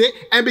witness it.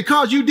 And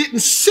because you didn't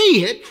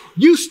see it,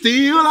 you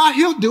still out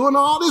here doing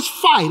all this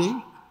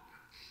fighting.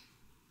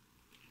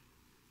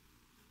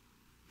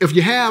 If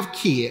you have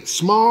kids,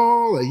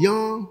 small or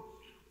young,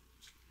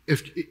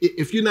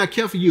 if you're not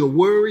careful, you'll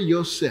worry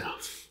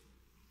yourself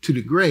to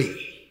the grave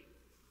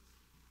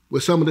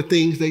with some of the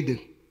things they do.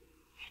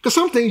 Because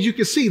some things you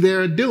can see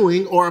they're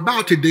doing or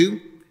about to do,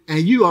 and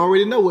you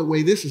already know what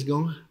way this is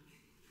going.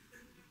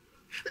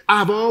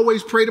 I've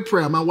always prayed a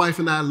prayer, my wife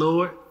and I,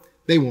 Lord,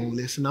 they won't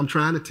listen. I'm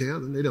trying to tell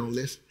them, they don't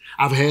listen.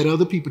 I've had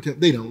other people tell,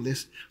 they don't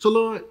listen. So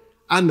Lord,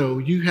 I know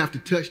you have to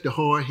touch the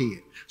hard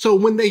head. So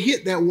when they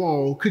hit that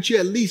wall, could you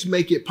at least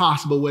make it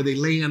possible where they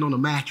land on a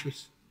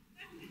mattress?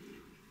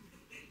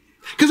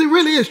 Because it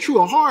really is true.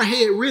 A hard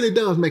head really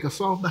does make a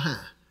soft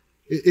behind.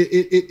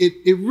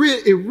 It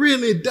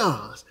really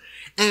does.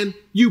 And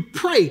you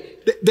pray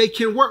that they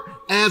can work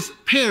as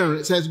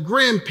parents, as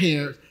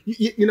grandparents.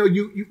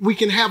 We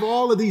can have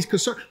all of these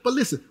concerns. But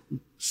listen,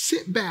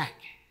 sit back.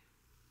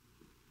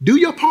 Do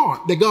your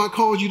part that God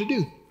calls you to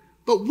do.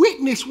 But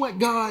witness what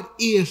God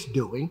is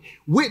doing.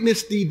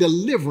 Witness the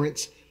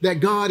deliverance that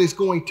God is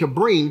going to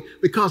bring,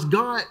 because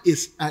God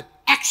is an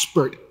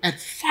expert at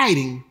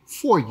fighting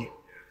for you.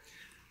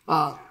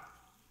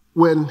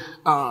 When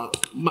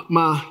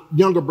my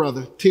younger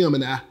brother, Tim,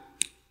 and I,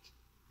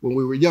 when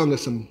we were younger,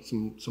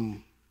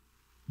 some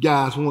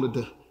guys wanted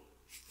to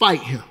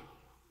fight him.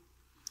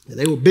 And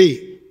they were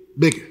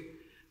bigger.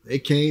 They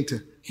came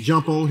to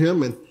jump on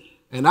him,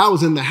 and I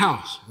was in the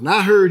house, and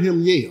I heard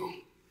him yell,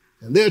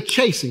 and they're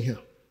chasing him.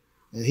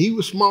 And he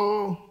was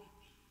small,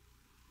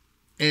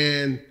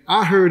 and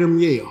I heard him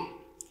yell.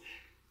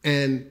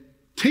 And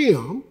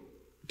Tim,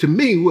 to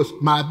me, was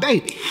my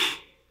baby.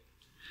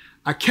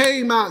 I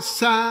came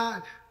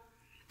outside,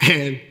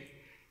 and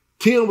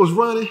Tim was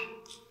running,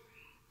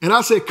 and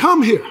I said,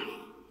 come here.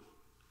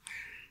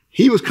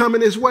 He was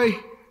coming this way.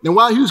 And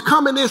while he was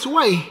coming this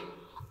way,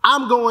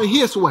 I'm going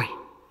his way.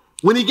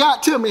 When he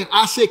got to me,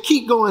 I said,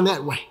 keep going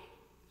that way.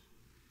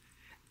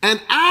 And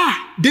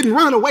I didn't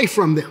run away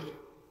from them.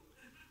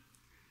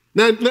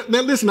 Now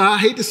listen, I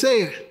hate to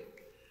say it.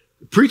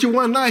 The preacher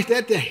wasn't nice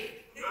that day.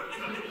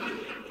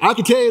 I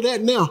can tell you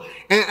that now.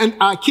 And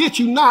I kid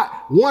you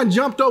not, one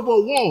jumped over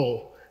a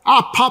wall.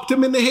 I popped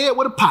him in the head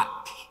with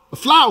a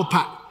flower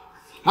pot.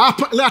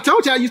 I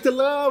told you I used to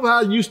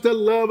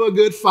love a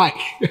good fight.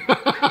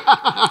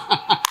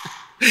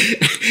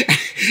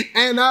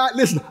 And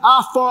listen,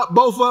 I fought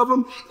both of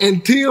them,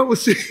 and Tim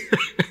was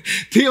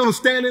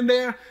standing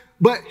there.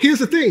 But here's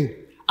the thing.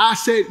 I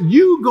said,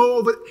 you go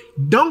over,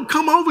 don't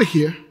come over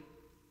here,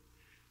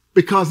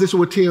 because this is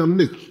what Tim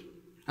knew.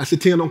 I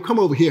said, Tim, don't come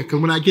over here,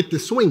 because when I get to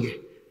swinging,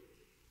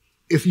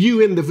 if you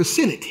in the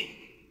vicinity,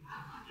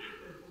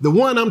 the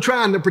one I'm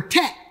trying to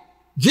protect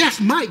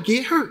just might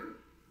get hurt.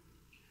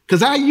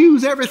 Because I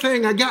use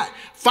everything I got.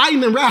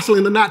 Fighting and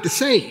wrestling are not the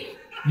same.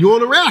 You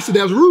want to wrestle,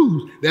 there's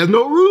rules. There's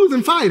no rules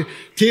in fighting.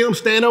 Tim,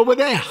 stand over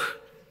there.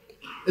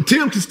 And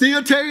Tim can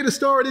still tell you the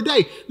story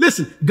today.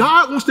 Listen,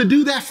 God wants to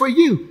do that for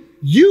you.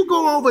 You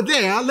go over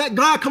there, let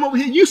God come over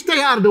here. You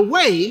stay out of the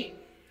way.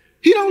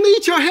 He don't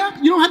need your help.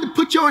 You don't have to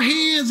put your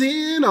hands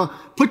in or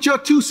put your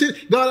 2 cents.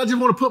 God, I just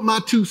want to put my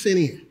 2 cents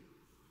in.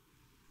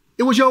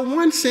 It was your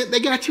 1 cent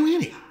that got you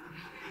in it.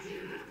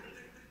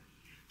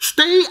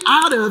 Stay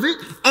out of it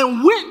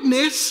and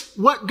witness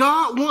what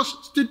God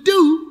wants to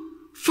do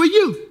for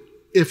you.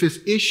 If it's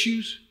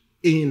issues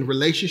in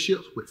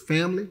relationships with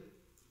family,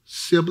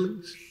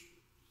 siblings,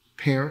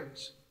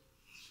 parents,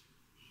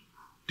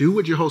 do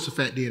what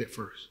Jehoshaphat did at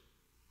first.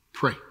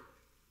 Pray.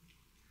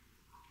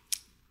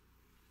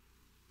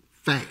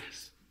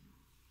 Fast.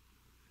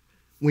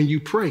 When you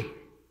pray,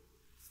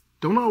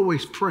 don't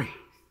always pray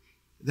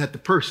that the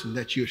person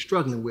that you're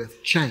struggling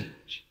with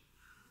change.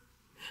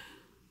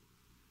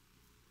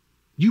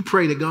 You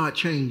pray that God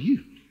change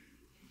you.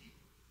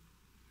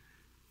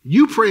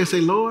 You pray and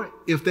say, Lord,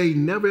 if they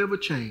never ever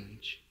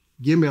change,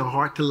 give me a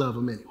heart to love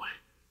them anyway.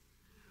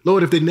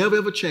 Lord, if they never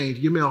ever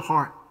change, give me a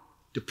heart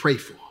to pray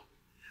for them.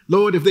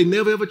 Lord, if they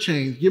never ever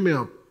change, give me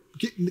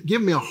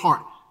give me a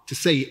heart to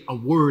say a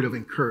word of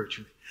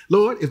encouragement.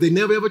 Lord, if they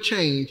never ever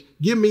change,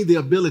 give me the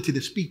ability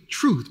to speak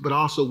truth, but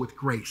also with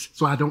grace,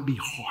 so I don't be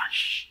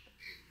harsh.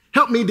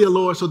 Help me, dear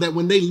Lord, so that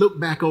when they look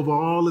back over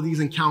all of these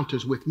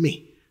encounters with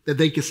me, that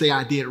they can say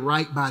I did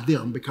right by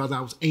them because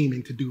I was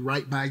aiming to do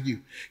right by you.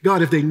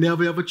 God, if they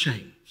never ever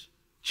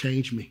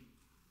change me.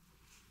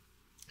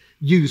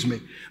 Use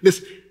me.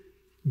 Listen,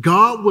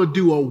 God will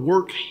do a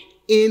work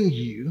in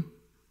you,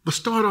 but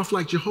start off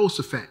like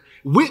Jehoshaphat.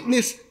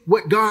 Witness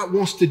what God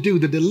wants to do,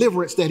 the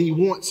deliverance that he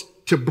wants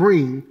to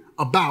bring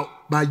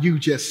about by you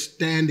just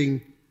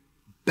standing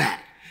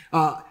back.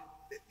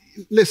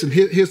 Listen,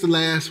 here's the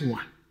last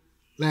one.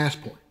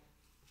 Last point.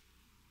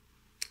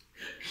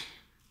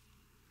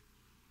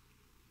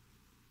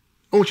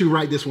 I want you to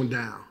write this one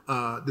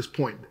down, this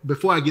point.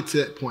 Before I get to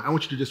that point, I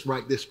want you to just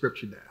write this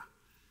scripture down.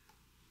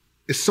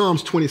 It's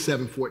Psalms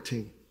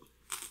 27:14.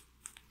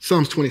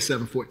 Psalms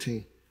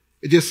 27:14.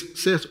 It just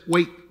says,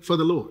 wait for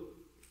the Lord.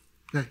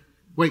 Okay?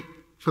 Wait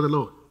for the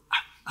Lord.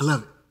 I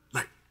love it.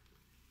 Like,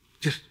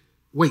 just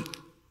wait.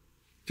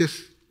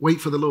 Just wait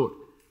for the Lord.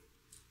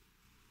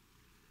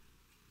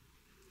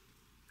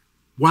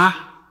 Why?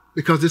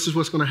 Because this is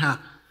what's going to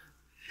happen.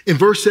 In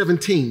verse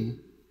 17,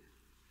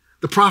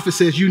 the prophet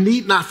says, you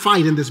need not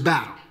fight in this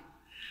battle.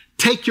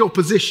 Take your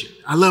position.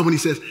 I love when he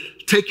says,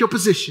 take your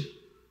position.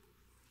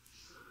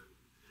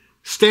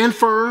 Stand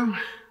firm.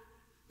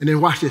 And then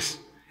watch this.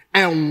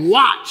 And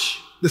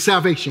watch the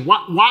salvation.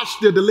 Watch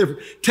the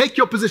deliverance. Take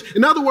your position.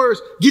 In other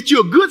words, get you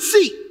a good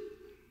seat.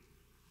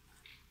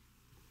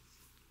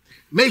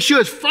 Make sure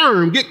it's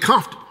firm. Get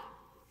comfortable.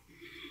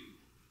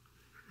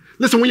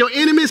 Listen, when your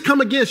enemies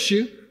come against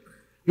you,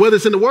 whether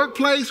it's in the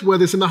workplace,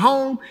 whether it's in the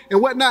home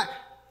and whatnot,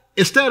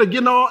 instead of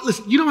getting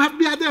listen, you don't have to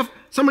be out there.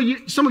 Some of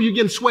you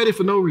getting sweaty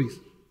for no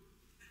reason.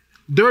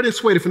 Dirty and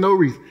sweaty for no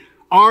reason.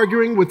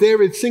 Arguing with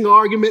every single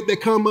argument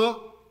that come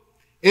up.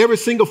 Every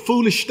single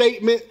foolish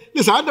statement.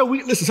 Listen, I know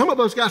some of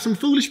us got some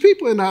foolish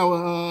people in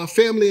our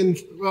family and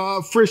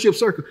friendship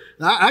circle.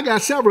 I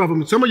got several of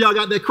them. Some of y'all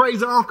got that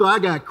crazy uncle. I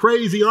got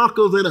crazy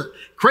uncles that are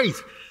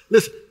crazy.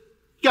 Listen,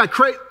 you got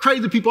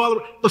crazy people all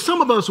around. But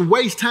some of us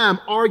waste time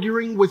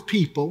arguing with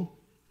people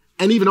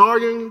and even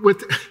arguing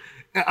with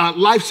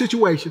life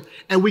situations,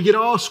 and we get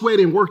all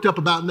sweaty and worked up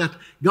about nothing.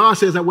 God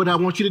says that what I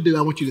want you to do,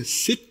 I want you to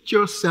sit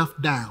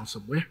yourself down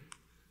somewhere.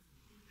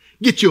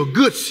 Get you a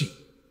good seat.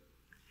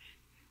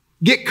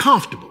 Get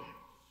comfortable.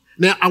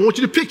 Now, I want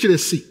you to picture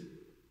this seat.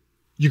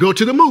 You go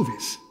to the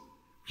movies.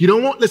 You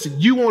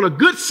want a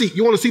good seat.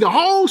 You want to see the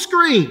whole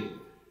screen.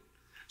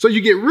 So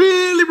you get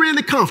really,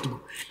 really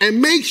comfortable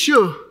and make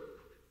sure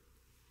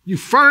you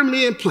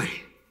firmly in play.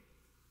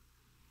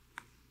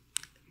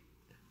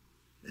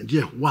 And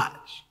just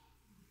watch.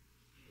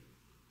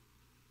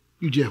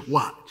 You just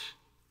watch.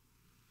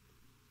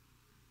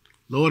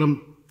 Lord,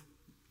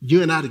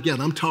 you and I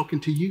together. I'm talking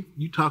to you.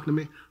 You talking to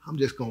me. I'm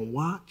just going to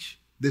watch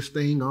this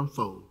thing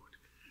unfold.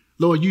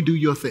 Lord, you do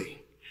your thing.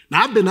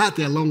 Now, I've been out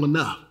there long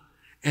enough,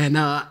 and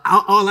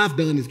all I've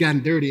done is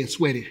gotten dirty and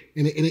sweaty,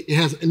 and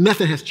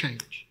nothing has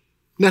changed.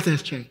 Nothing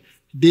has changed.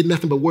 Did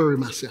nothing but worry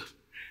myself.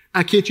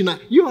 I kid you not.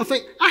 You all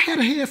think I had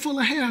a head full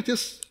of hair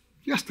just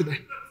yesterday.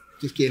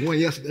 Just kidding, one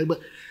yesterday. But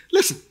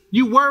listen,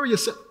 you worry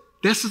yourself.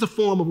 This is a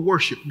form of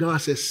worship. God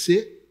says,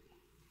 sit,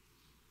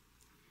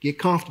 get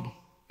comfortable,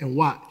 and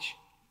watch.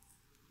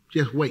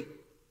 Just wait.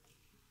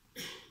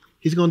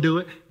 He's going to do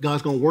it.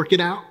 God's going to work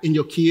it out in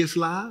your kids'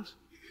 lives.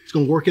 He's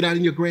going to work it out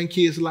in your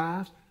grandkids'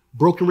 lives.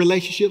 Broken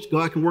relationships,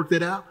 God can work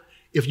that out.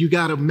 If you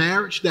got a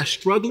marriage that's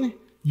struggling,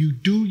 you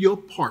do your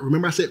part.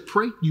 Remember I said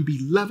pray, you be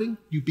loving,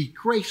 you be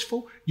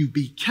graceful, you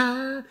be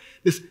kind,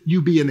 you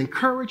be an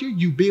encourager,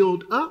 you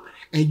build up,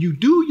 and you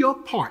do your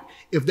part.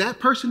 If that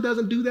person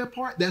doesn't do their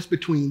part, that's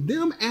between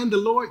them and the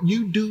Lord.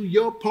 You do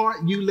your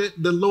part. You let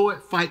the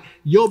Lord fight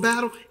your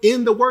battle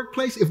in the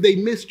workplace. If they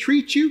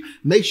mistreat you,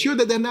 make sure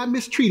that they're not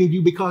mistreating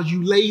you because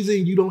you lazy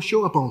and you don't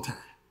show up on time.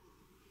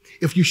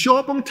 If you show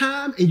up on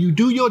time and you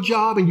do your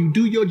job and you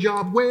do your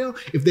job well,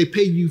 if they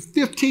pay you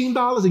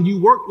 $15 and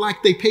you work like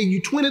they pay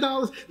you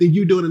 $20, then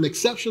you're doing an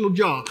exceptional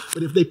job.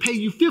 But if they pay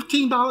you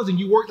 $15 and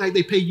you work like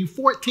they pay you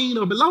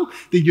 $14 or below,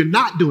 then you're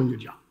not doing your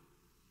job.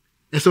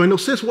 And so in no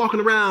sense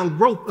walking around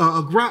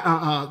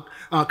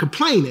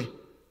complaining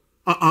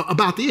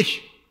about the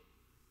issue.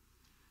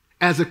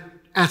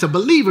 As a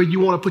believer, you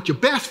want to put your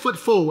best foot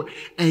forward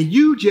and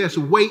you just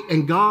wait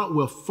and God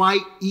will fight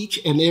each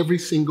and every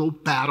single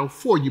battle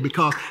for you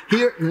because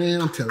here,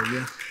 man, I'm telling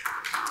you.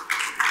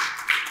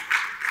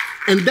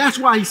 And that's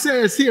why he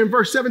says here in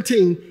verse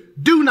 17,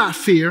 do not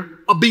fear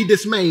or be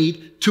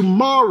dismayed.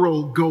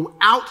 Tomorrow go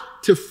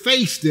out to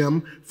face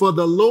them, for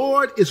the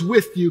Lord is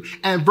with you.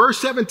 And verse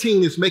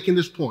 17 is making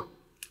this point.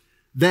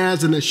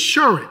 There's an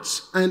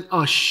assurance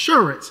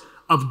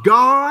of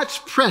God's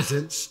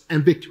presence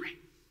and victory.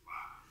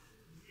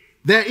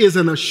 There is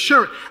an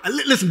assurance.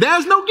 Listen,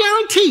 there's no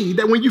guarantee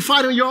that when you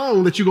fight on your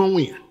own that you're going to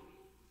win.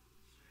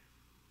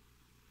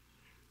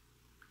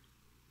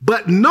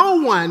 But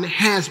no one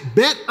has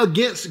bet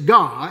against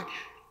God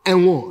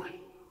and won.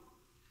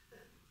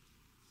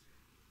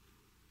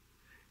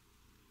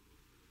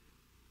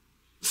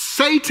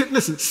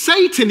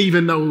 Satan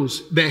even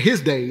knows that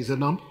his days are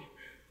numbered.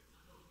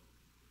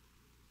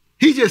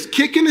 He's just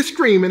kicking and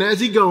screaming as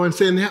he goes and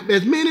saying,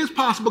 as many as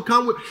possible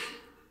come with.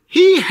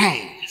 He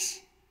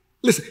has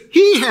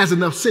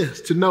enough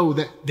sense to know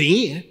that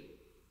the end.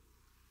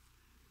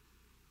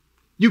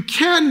 You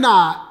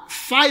cannot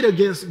fight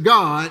against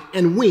God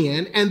and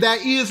win, and there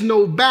is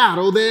no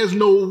battle, there is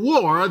no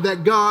war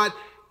that God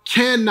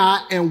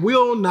cannot and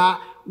will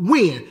not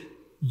win.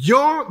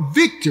 Your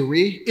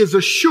victory is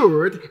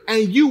assured,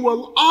 and you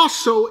will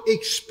also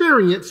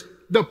experience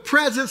the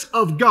presence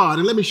of God.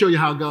 And let me show you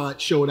how God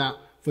showed out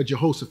for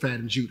Jehoshaphat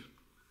and Judah.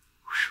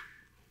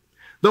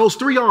 Those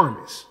three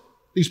armies,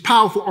 these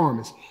powerful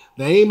armies,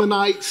 the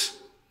Ammonites,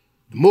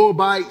 the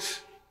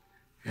Moabites,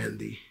 and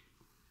the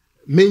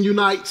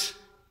Mennonites.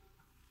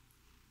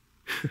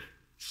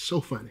 So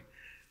funny.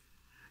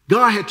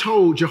 God had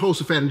told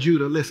Jehoshaphat and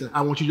Judah, listen,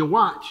 I want you to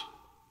watch.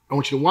 I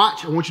want you to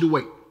watch. I want you to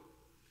wait.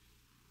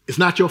 It's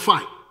not your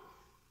fight.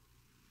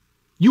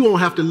 You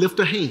won't have to lift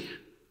a hand.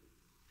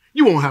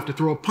 You won't have to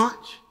throw a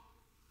punch,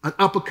 an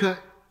uppercut,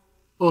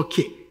 or a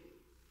kick.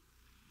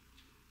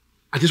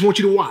 I just want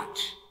you to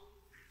watch.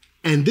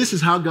 And this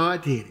is how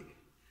God did it.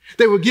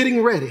 They were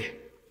getting ready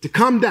to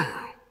come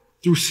down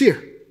through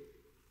Seir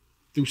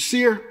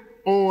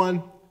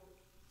on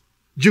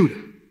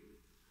Judah.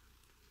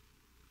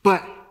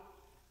 But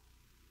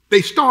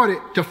they started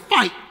to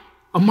fight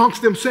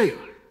amongst themselves.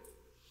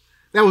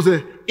 That was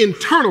an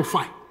internal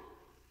fight.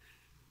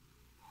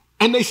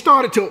 And they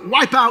started to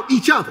wipe out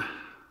each other.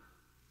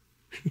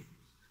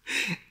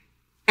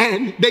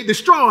 And they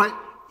destroyed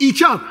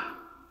each other.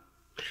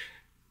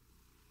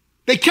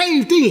 They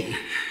caved in.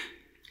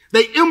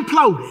 They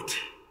imploded.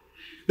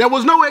 There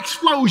was no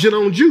explosion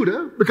on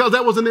Judah because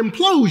there was an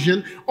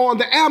implosion on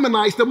the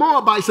Ammonites, the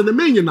Moabites, and the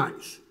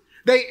Mennonites.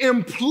 They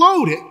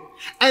imploded,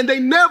 and they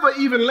never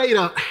even laid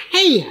a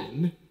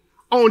hand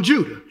on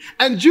Judah.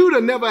 And Judah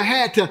never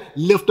had to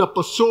lift up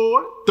a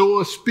sword,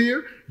 throw a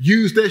spear,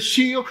 use their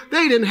shield.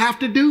 They didn't have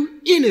to do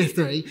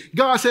anything.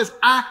 God says,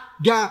 I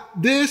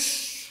got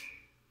this.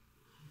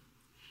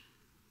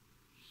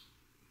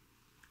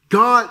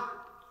 God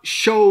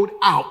showed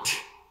out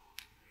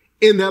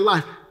in their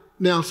life.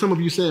 Now, some of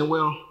you saying,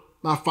 well,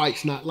 my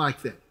fight's not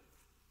like that.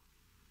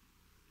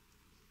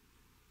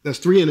 There's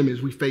three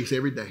enemies we face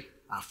every day: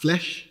 our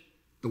flesh,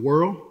 the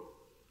world,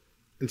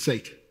 and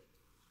Satan.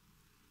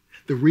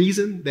 The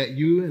reason that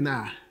you and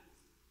I,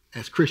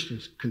 as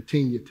Christians,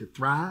 continue to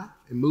thrive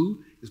and move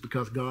is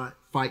because God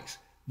fights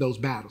those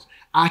battles.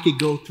 I could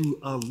go through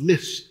a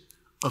list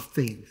of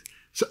things.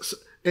 So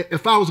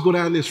if I was to go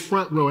down this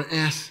front row and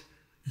ask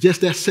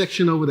just that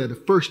section over there, the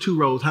first two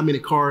rows, how many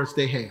cars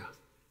they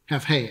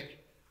have had,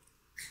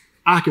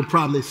 I can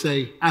probably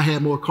say I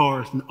had more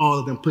cars than all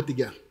of them put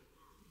together.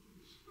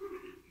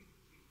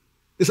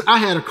 Listen, I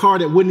had a car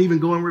that wouldn't even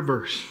go in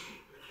reverse.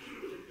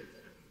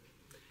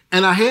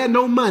 And I had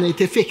no money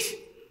to fix it.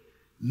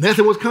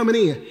 Nothing was coming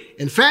in.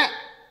 In fact,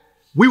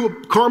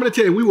 Carmen will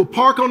tell you, we would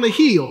park on the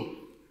hill.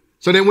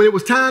 So then when it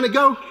was time to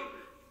go,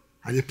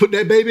 I just put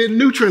that baby in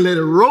neutral and let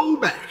it roll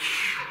back.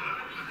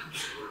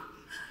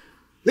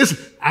 Listen,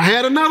 I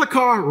had another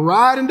car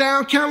riding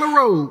down Keller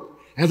Road.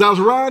 As I was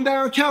riding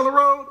down Keller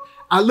Road,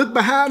 I looked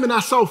behind me and I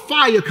saw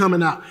fire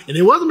coming out. And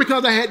it wasn't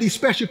because I had these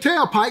special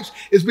tailpipes.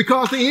 It's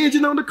because the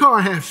engine on the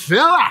car had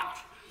fell out.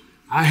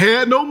 I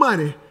had no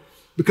money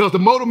because the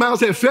motor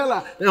mounts had fell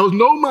out. There was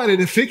no money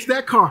to fix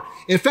that car.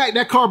 In fact,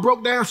 that car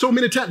broke down so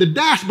many times, the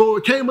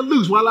dashboard came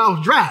loose while I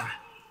was driving.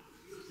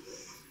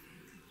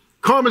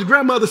 Carmen's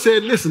grandmother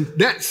said, listen,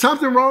 that's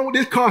something wrong with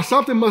this car.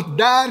 Something must have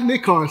died in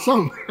this car.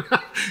 Something.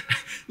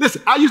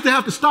 Listen, I used to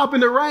have to stop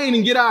in the rain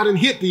and get out and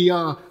hit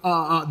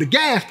the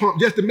gas pump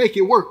just to make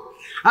it work.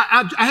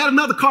 I had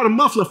another car, the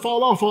muffler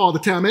fall off all the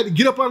time. I had to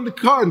get up under the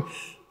car and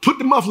put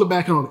the muffler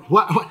back on it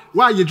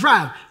while you're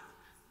driving.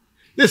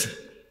 Listen,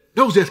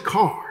 those just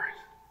cars.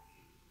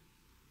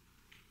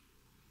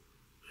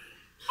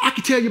 I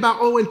could tell you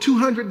about owing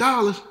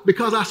 $200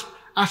 because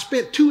I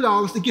spent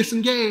 $2 to get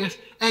some gas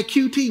at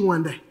QT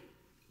one day.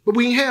 But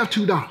we didn't have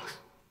 $2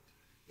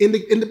 in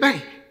the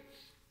bank.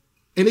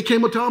 And it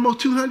came up to almost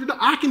 $200.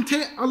 I can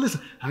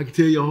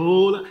tell you a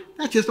whole lot.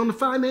 That's just on the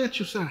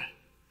financial side.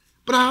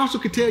 But I also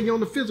could tell you on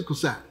the physical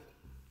side.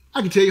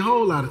 I can tell you a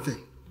whole lot of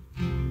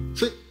things.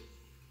 See,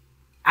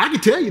 I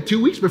could tell you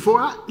 2 weeks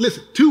before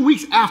 2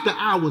 weeks after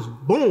I was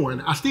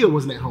born, I still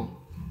wasn't at home.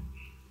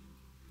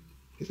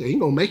 He said, he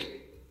ain't gonna make it.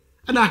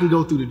 And I can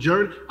go through the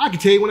journey. I can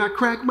tell you when I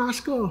cracked my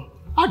skull.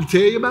 I can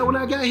tell you about when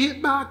I got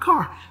hit by a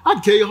car. I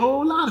can tell you a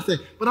whole lot of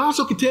things. But I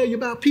also can tell you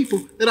about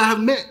people that I have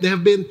met that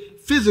have been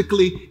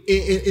physically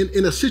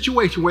in a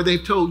situation where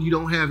they've told you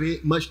don't have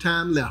much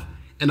time left.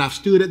 And I've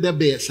stood at their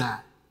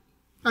bedside.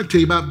 I can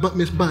tell you about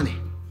Miss Bunny,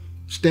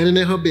 standing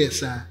at her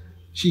bedside.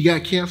 She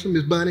got cancer.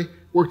 Miss Bunny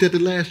worked at the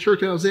last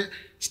church I was at,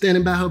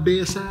 standing by her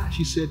bedside.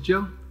 She said,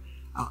 Joe,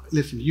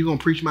 listen, you're going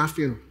to preach my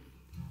funeral.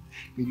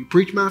 When you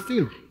preach my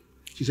funeral,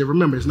 she said,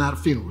 remember, it's not a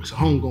funeral. It's a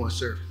homegoing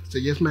service. I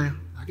said, yes, ma'am,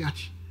 I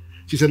got you.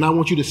 She said, now I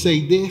want you to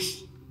say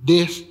this,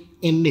 this,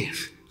 and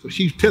this. So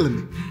she's telling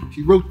me.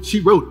 She wrote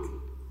it.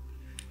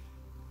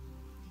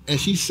 And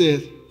she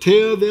says,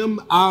 tell them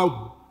I've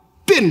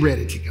been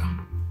ready to go.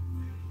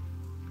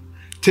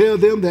 Tell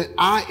them that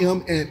I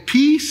am at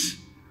peace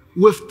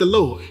with the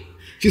Lord.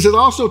 She says,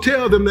 also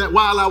tell them that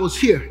while I was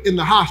here in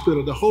the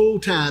hospital the whole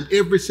time,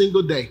 every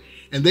single day,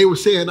 and they were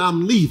saying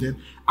I'm leaving,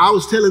 I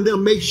was telling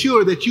them, make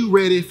sure that you're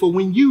ready for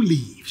when you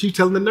leave. She was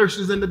telling the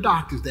nurses and the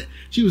doctors that.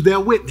 She was there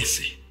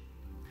witnessing.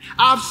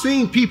 I've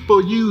seen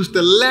people use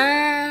the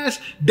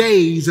last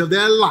days of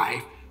their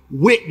life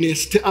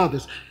witness to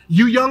others.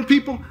 You young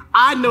people,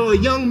 I know a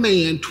young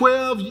man,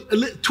 12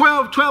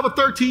 or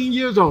 13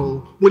 years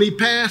old, when he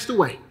passed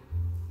away.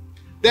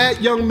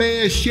 That young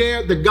man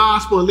shared the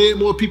gospel and led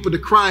more people to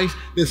Christ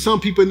than some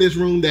people in this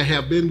room that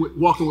have been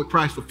walking with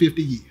Christ for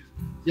 50 years.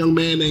 Young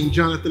man named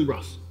Jonathan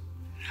Russell.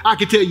 I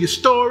can tell you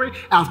story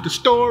after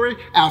story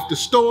after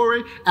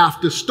story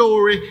after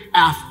story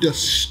after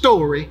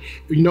story.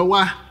 You know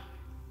why?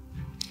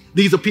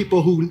 These are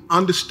people who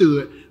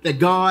understood that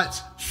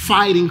God's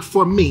fighting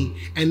for me.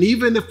 And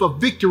even if a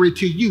victory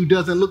to you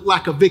doesn't look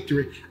like a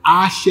victory,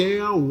 I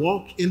shall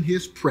walk in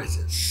his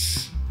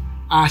presence.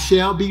 I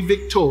shall be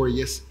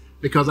victorious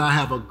because I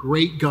have a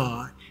great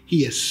God.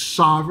 He is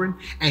sovereign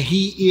and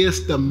he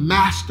is the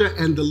master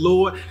and the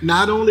Lord,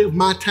 not only of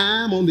my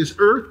time on this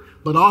earth,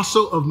 but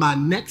also of my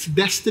next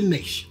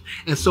destination.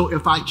 And so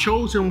if I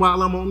chose him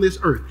while I'm on this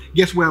earth,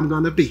 guess where I'm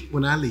going to be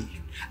when I leave?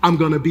 I'm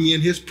going to be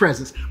in his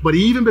presence. But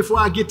even before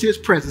I get to his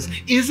presence,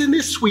 isn't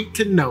it sweet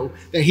to know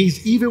that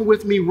he's even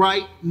with me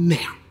right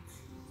now?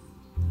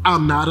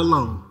 I'm not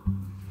alone.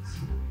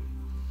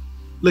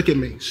 Look at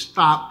me.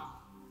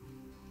 Stop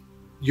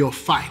your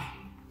fighting.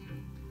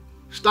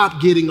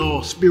 Stop getting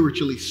all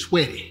spiritually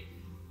sweaty,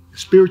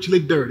 spiritually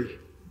dirty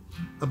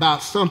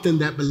about something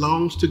that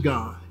belongs to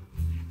God.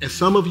 And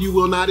some of you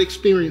will not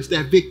experience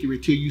that victory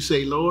till you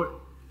say, Lord,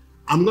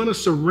 I'm going to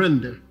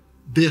surrender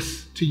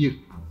this to you.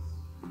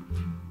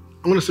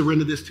 I want to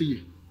surrender this to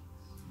you.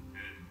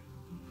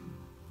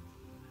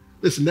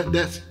 Listen, I'm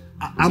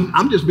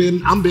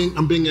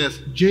being as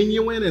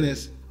genuine and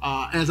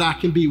as I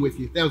can be with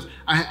you.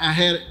 I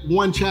had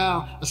one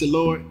child. I said,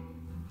 Lord,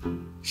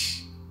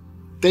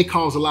 they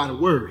cause a lot of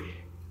worry.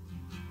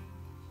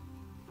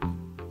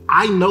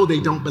 I know they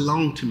don't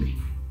belong to me.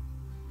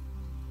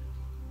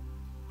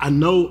 I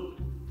know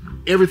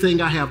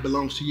everything I have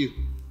belongs to you.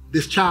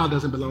 This child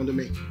doesn't belong to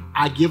me.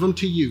 I give them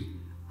to you.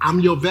 I'm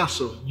your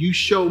vessel. You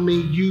show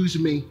me, use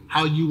me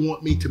how you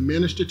want me to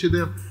minister to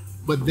them.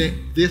 But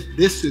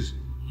this is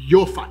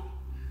your fight.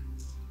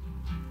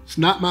 It's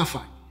not my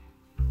fight.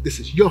 This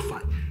is your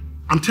fight.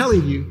 I'm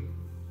telling you,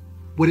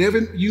 whatever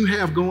you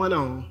have going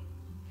on,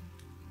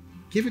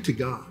 give it to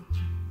God.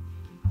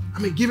 I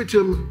mean, give it to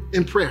him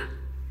in prayer.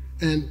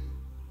 And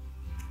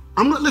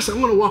I'm going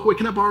to walk away.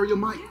 Can I borrow your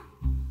mic?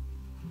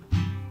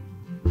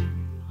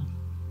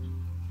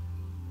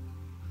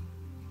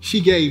 She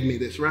gave me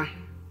this, right?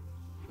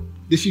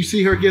 Did you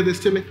see her give this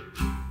to me?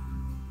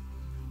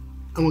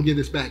 I'm going to give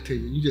this back to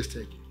you. You just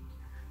take it.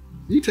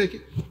 You take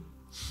it.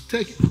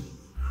 Take it.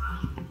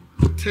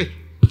 Take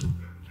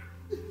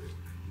it.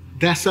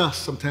 That's us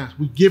sometimes.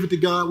 We give it to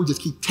God. We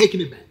just keep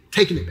taking it back,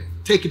 taking it back,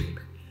 taking it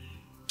back.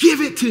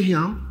 Give it to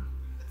him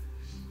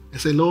and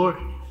say, Lord,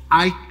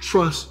 I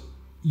trust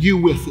you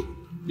with it.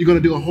 You're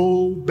going to do a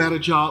whole better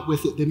job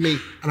with it than me.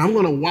 And I'm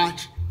going to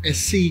watch and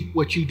see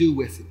what you do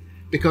with it.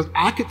 Because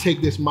I could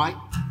take this mic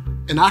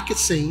and I could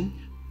sing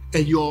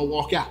and you all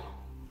walk out.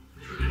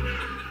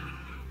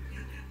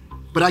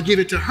 But I give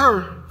it to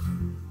her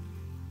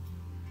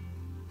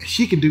and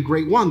she can do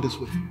great wonders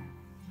with it.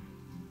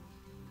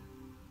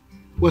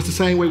 Well, it's the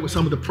same way with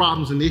some of the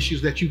problems and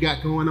issues that you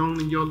got going on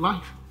in your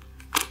life.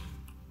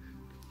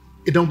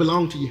 It don't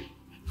belong to you.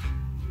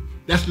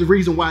 That's the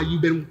reason why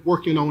you've been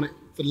working on it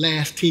for the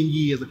last 10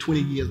 years or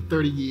 20 years or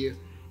 30 years.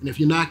 And if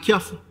you're not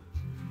careful,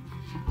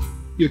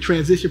 you'll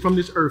transition from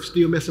this earth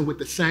still messing with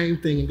the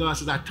same thing. And God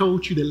says, I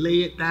told you to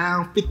lay it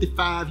down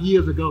 55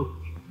 years ago,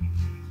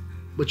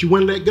 but you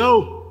wouldn't let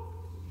go.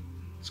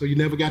 So you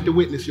never got to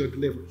witness your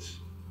deliverance.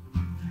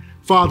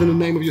 Father, in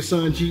the name of your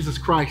son, Jesus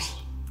Christ,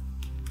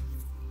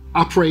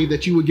 I pray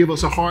that you would give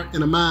us a heart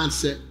and a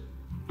mindset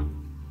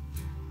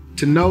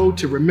to know,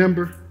 to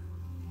remember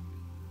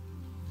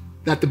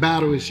that the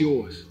battle is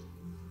yours.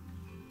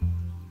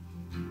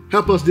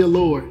 Help us, dear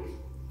Lord,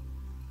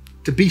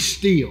 to be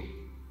still,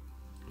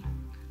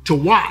 to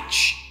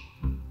watch,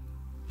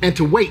 and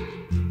to wait.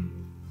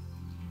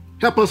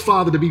 Help us,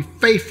 Father, to be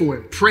faithful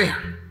in prayer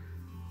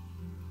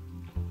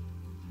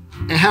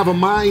and have a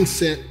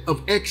mindset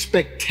of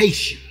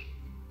expectation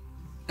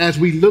as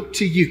we look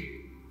to you.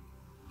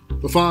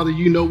 But Father,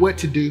 you know what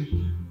to do.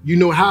 You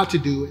know how to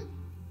do it.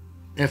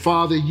 And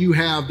Father, you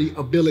have the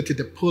ability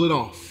to pull it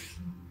off.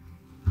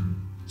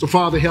 So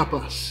Father, help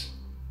us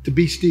to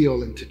be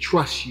still and to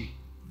trust you.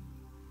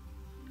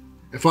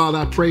 And Father,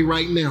 I pray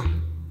right now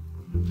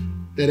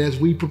that as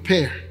we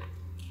prepare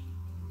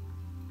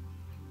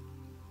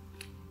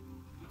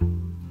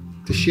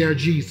to share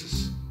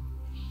Jesus,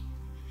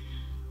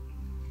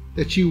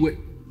 that you would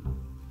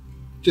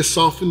just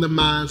soften the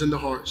minds and the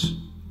hearts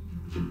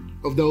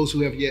of those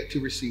who have yet to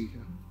receive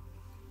him.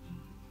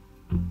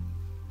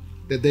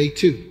 that they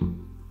too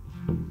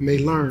may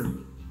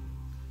learn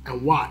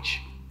and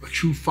watch a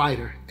true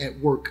fighter at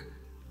work.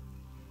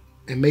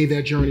 And may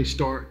their journey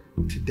start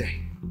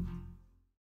today.